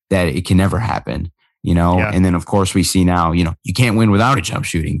happened that it can never happen, you know? Yeah. And then of course we see now, you know, you can't win without a jump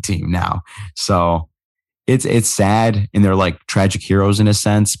shooting team now. So it's sad and they're like tragic heroes in a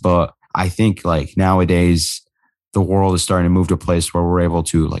sense, but I think like nowadays the world is starting to move to a place where we're able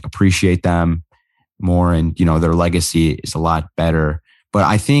to like appreciate them more and, you know, their legacy is a lot better. But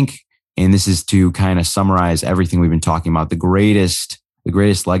I think, and this is to kind of summarize everything we've been talking about, the greatest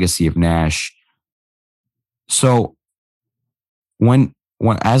legacy of Nash. So when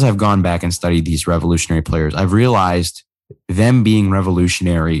as I've gone back and studied these revolutionary players, I've realized them being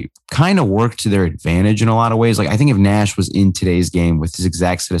revolutionary kind of worked to their advantage in a lot of ways. Like I think if Nash was in today's game with his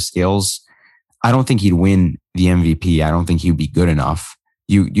exact set of skills, I don't think he'd win the MVP. I don't think he'd be good enough.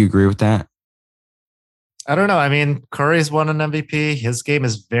 You agree with that? I don't know. I mean, Curry's won an MVP. His game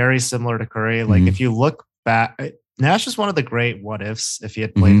is very similar to Curry. Like if you look back, Nash is one of the great what ifs if he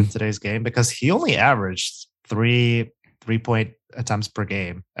had played in today's game because he only averaged 3-point attempts per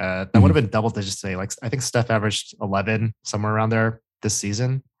game. That would have been double digits today. Like I think Steph averaged 11 somewhere around there this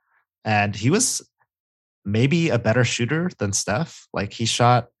season, and he was maybe a better shooter than Steph. Like he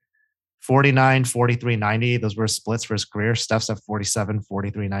shot 49, 43, 90. Those were splits for his career. Steph's at 47,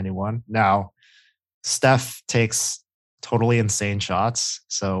 43, 91. Now Steph takes totally insane shots,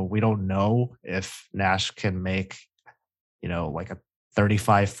 so we don't know if Nash can make, you know, like a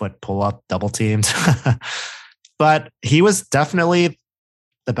 35-foot pull-up double teamed. But he was definitely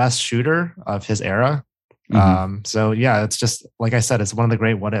the best shooter of his era. So yeah, it's just, like I said, it's one of the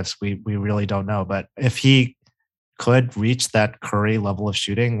great what ifs. We really don't know. But if he could reach that Curry level of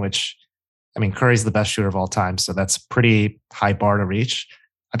shooting, which, I mean, Curry's the best shooter of all time. So that's pretty high bar to reach.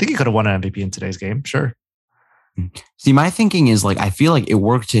 I think he could have won an MVP in today's game. Sure. See, my thinking is like, I feel like it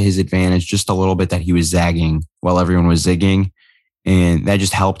worked to his advantage just a little bit that he was zagging while everyone was zigging. And that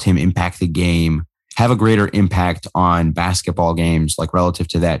just helped him impact the game, have a greater impact on basketball games, like relative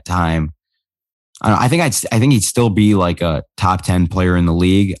to that time. I think he'd still be like a top 10 player in the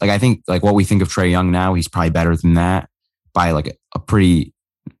league. Like I think like what we think of Trae Young now, he's probably better than that by like a pretty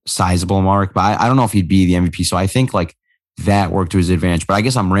sizable mark. But I don't know if he'd be the MVP. So I think like that worked to his advantage. But I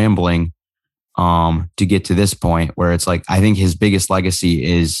guess I'm rambling to get to this point where it's like I think his biggest legacy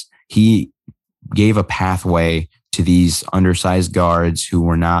is he gave a pathway to these undersized guards who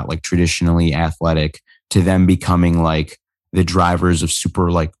were not like traditionally athletic to them becoming like the drivers of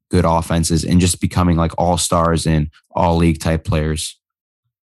super like good offenses and just becoming like all stars and all league type players.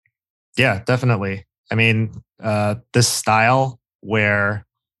 Yeah, definitely. I mean, this style where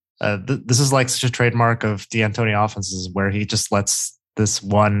this is like such a trademark of D'Antoni offenses where he just lets this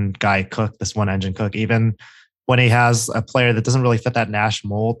one guy cook, this one engine cook, even when he has a player that doesn't really fit that Nash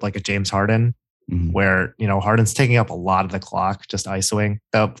mold, like a James Harden, where, you know, Harden's taking up a lot of the clock, just isoing.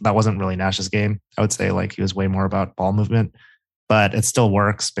 That wasn't really Nash's game. I would say like he was way more about ball movement, but it still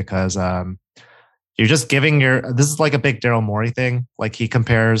works because you're just giving this is like a big Daryl Morey thing. Like he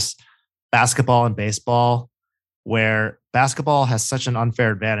compares basketball and baseball, where basketball has such an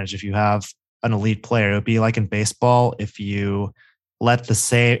unfair advantage. If you have an elite player, it would be like in baseball. If you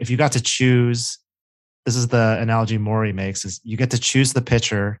if you got to choose, this is the analogy Morey makes, is you get to choose the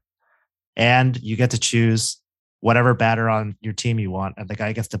pitcher and you get to choose whatever batter on your team you want. And the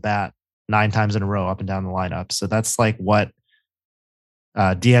guy gets to bat 9 times in a row up and down the lineup. So that's like what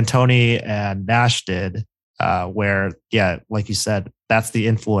D'Antoni and Nash did, where, yeah, like you said, that's the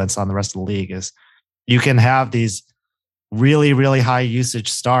influence on the rest of the league is you can have these really, really high usage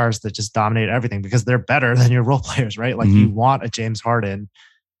stars that just dominate everything because they're better than your role players, right? Like you want a James Harden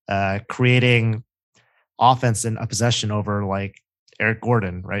creating offense in a possession over like Eric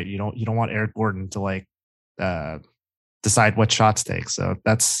Gordon, right? You don't want Eric Gordon to like decide what shots take. So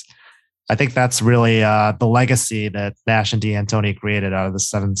I think that's really the legacy that Nash and D'Antoni created out of the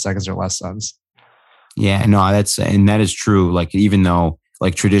 7 seconds or less Suns. Yeah, no, that is true. Like even though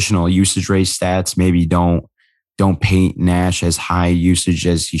like traditional usage rate stats maybe don't paint Nash as high usage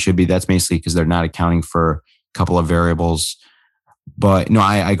as he should be, that's basically because they're not accounting for a couple of variables. But no,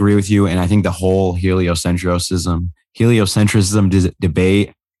 I agree with you, and I think the whole heliocentrism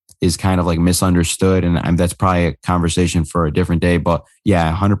debate is kind of like misunderstood, and that's probably a conversation for a different day. But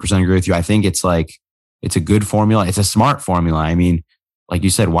yeah, 100% agree with you. I think it's a good formula. It's a smart formula. I mean, like you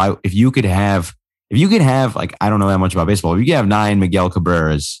said, why if you could have like, I don't know that much about baseball, if you could have 9 Miguel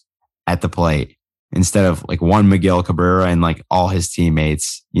Cabreras at the plate instead of like 1 Miguel Cabrera and like all his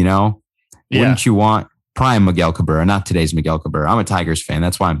teammates, wouldn't you want prime Miguel Cabrera, not today's Miguel Cabrera? I'm a Tigers fan.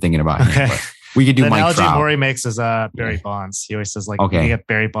 That's why I'm thinking about him. But we could do Mike Trout. The analogy Maury makes is Barry Bonds. He always says like, if you get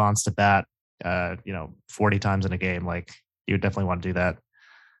Barry Bonds to bat, 40 times in a game, like you would definitely want to do that.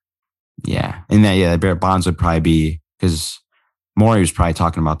 Yeah. And Barry Bonds would probably be, because Maury was probably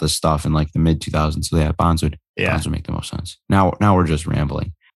talking about this stuff in like the mid 2000s. So yeah, Bonds would make the most sense. Now we're just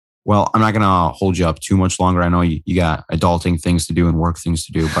rambling. Well, I'm not going to hold you up too much longer. I know you got adulting things to do and work things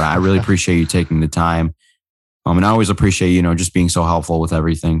to do, but I really appreciate you taking the time. And I always appreciate, just being so helpful with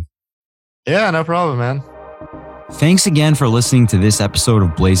everything. Yeah, no problem, man. Thanks again for listening to this episode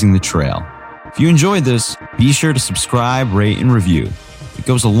of Blazing the Trail. If you enjoyed this, be sure to subscribe, rate, and review. It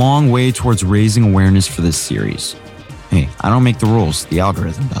goes a long way towards raising awareness for this series. Hey, I don't make the rules, the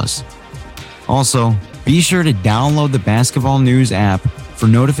algorithm does. Also, be sure to download the Basketball News app for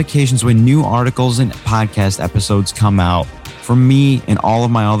notifications when new articles and podcast episodes come out from me and all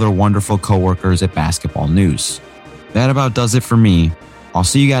of my other wonderful coworkers at Basketball News. That about does it for me. I'll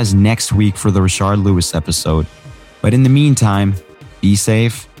see you guys next week for the Rashard Lewis episode. But in the meantime, be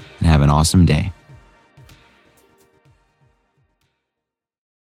safe and have an awesome day.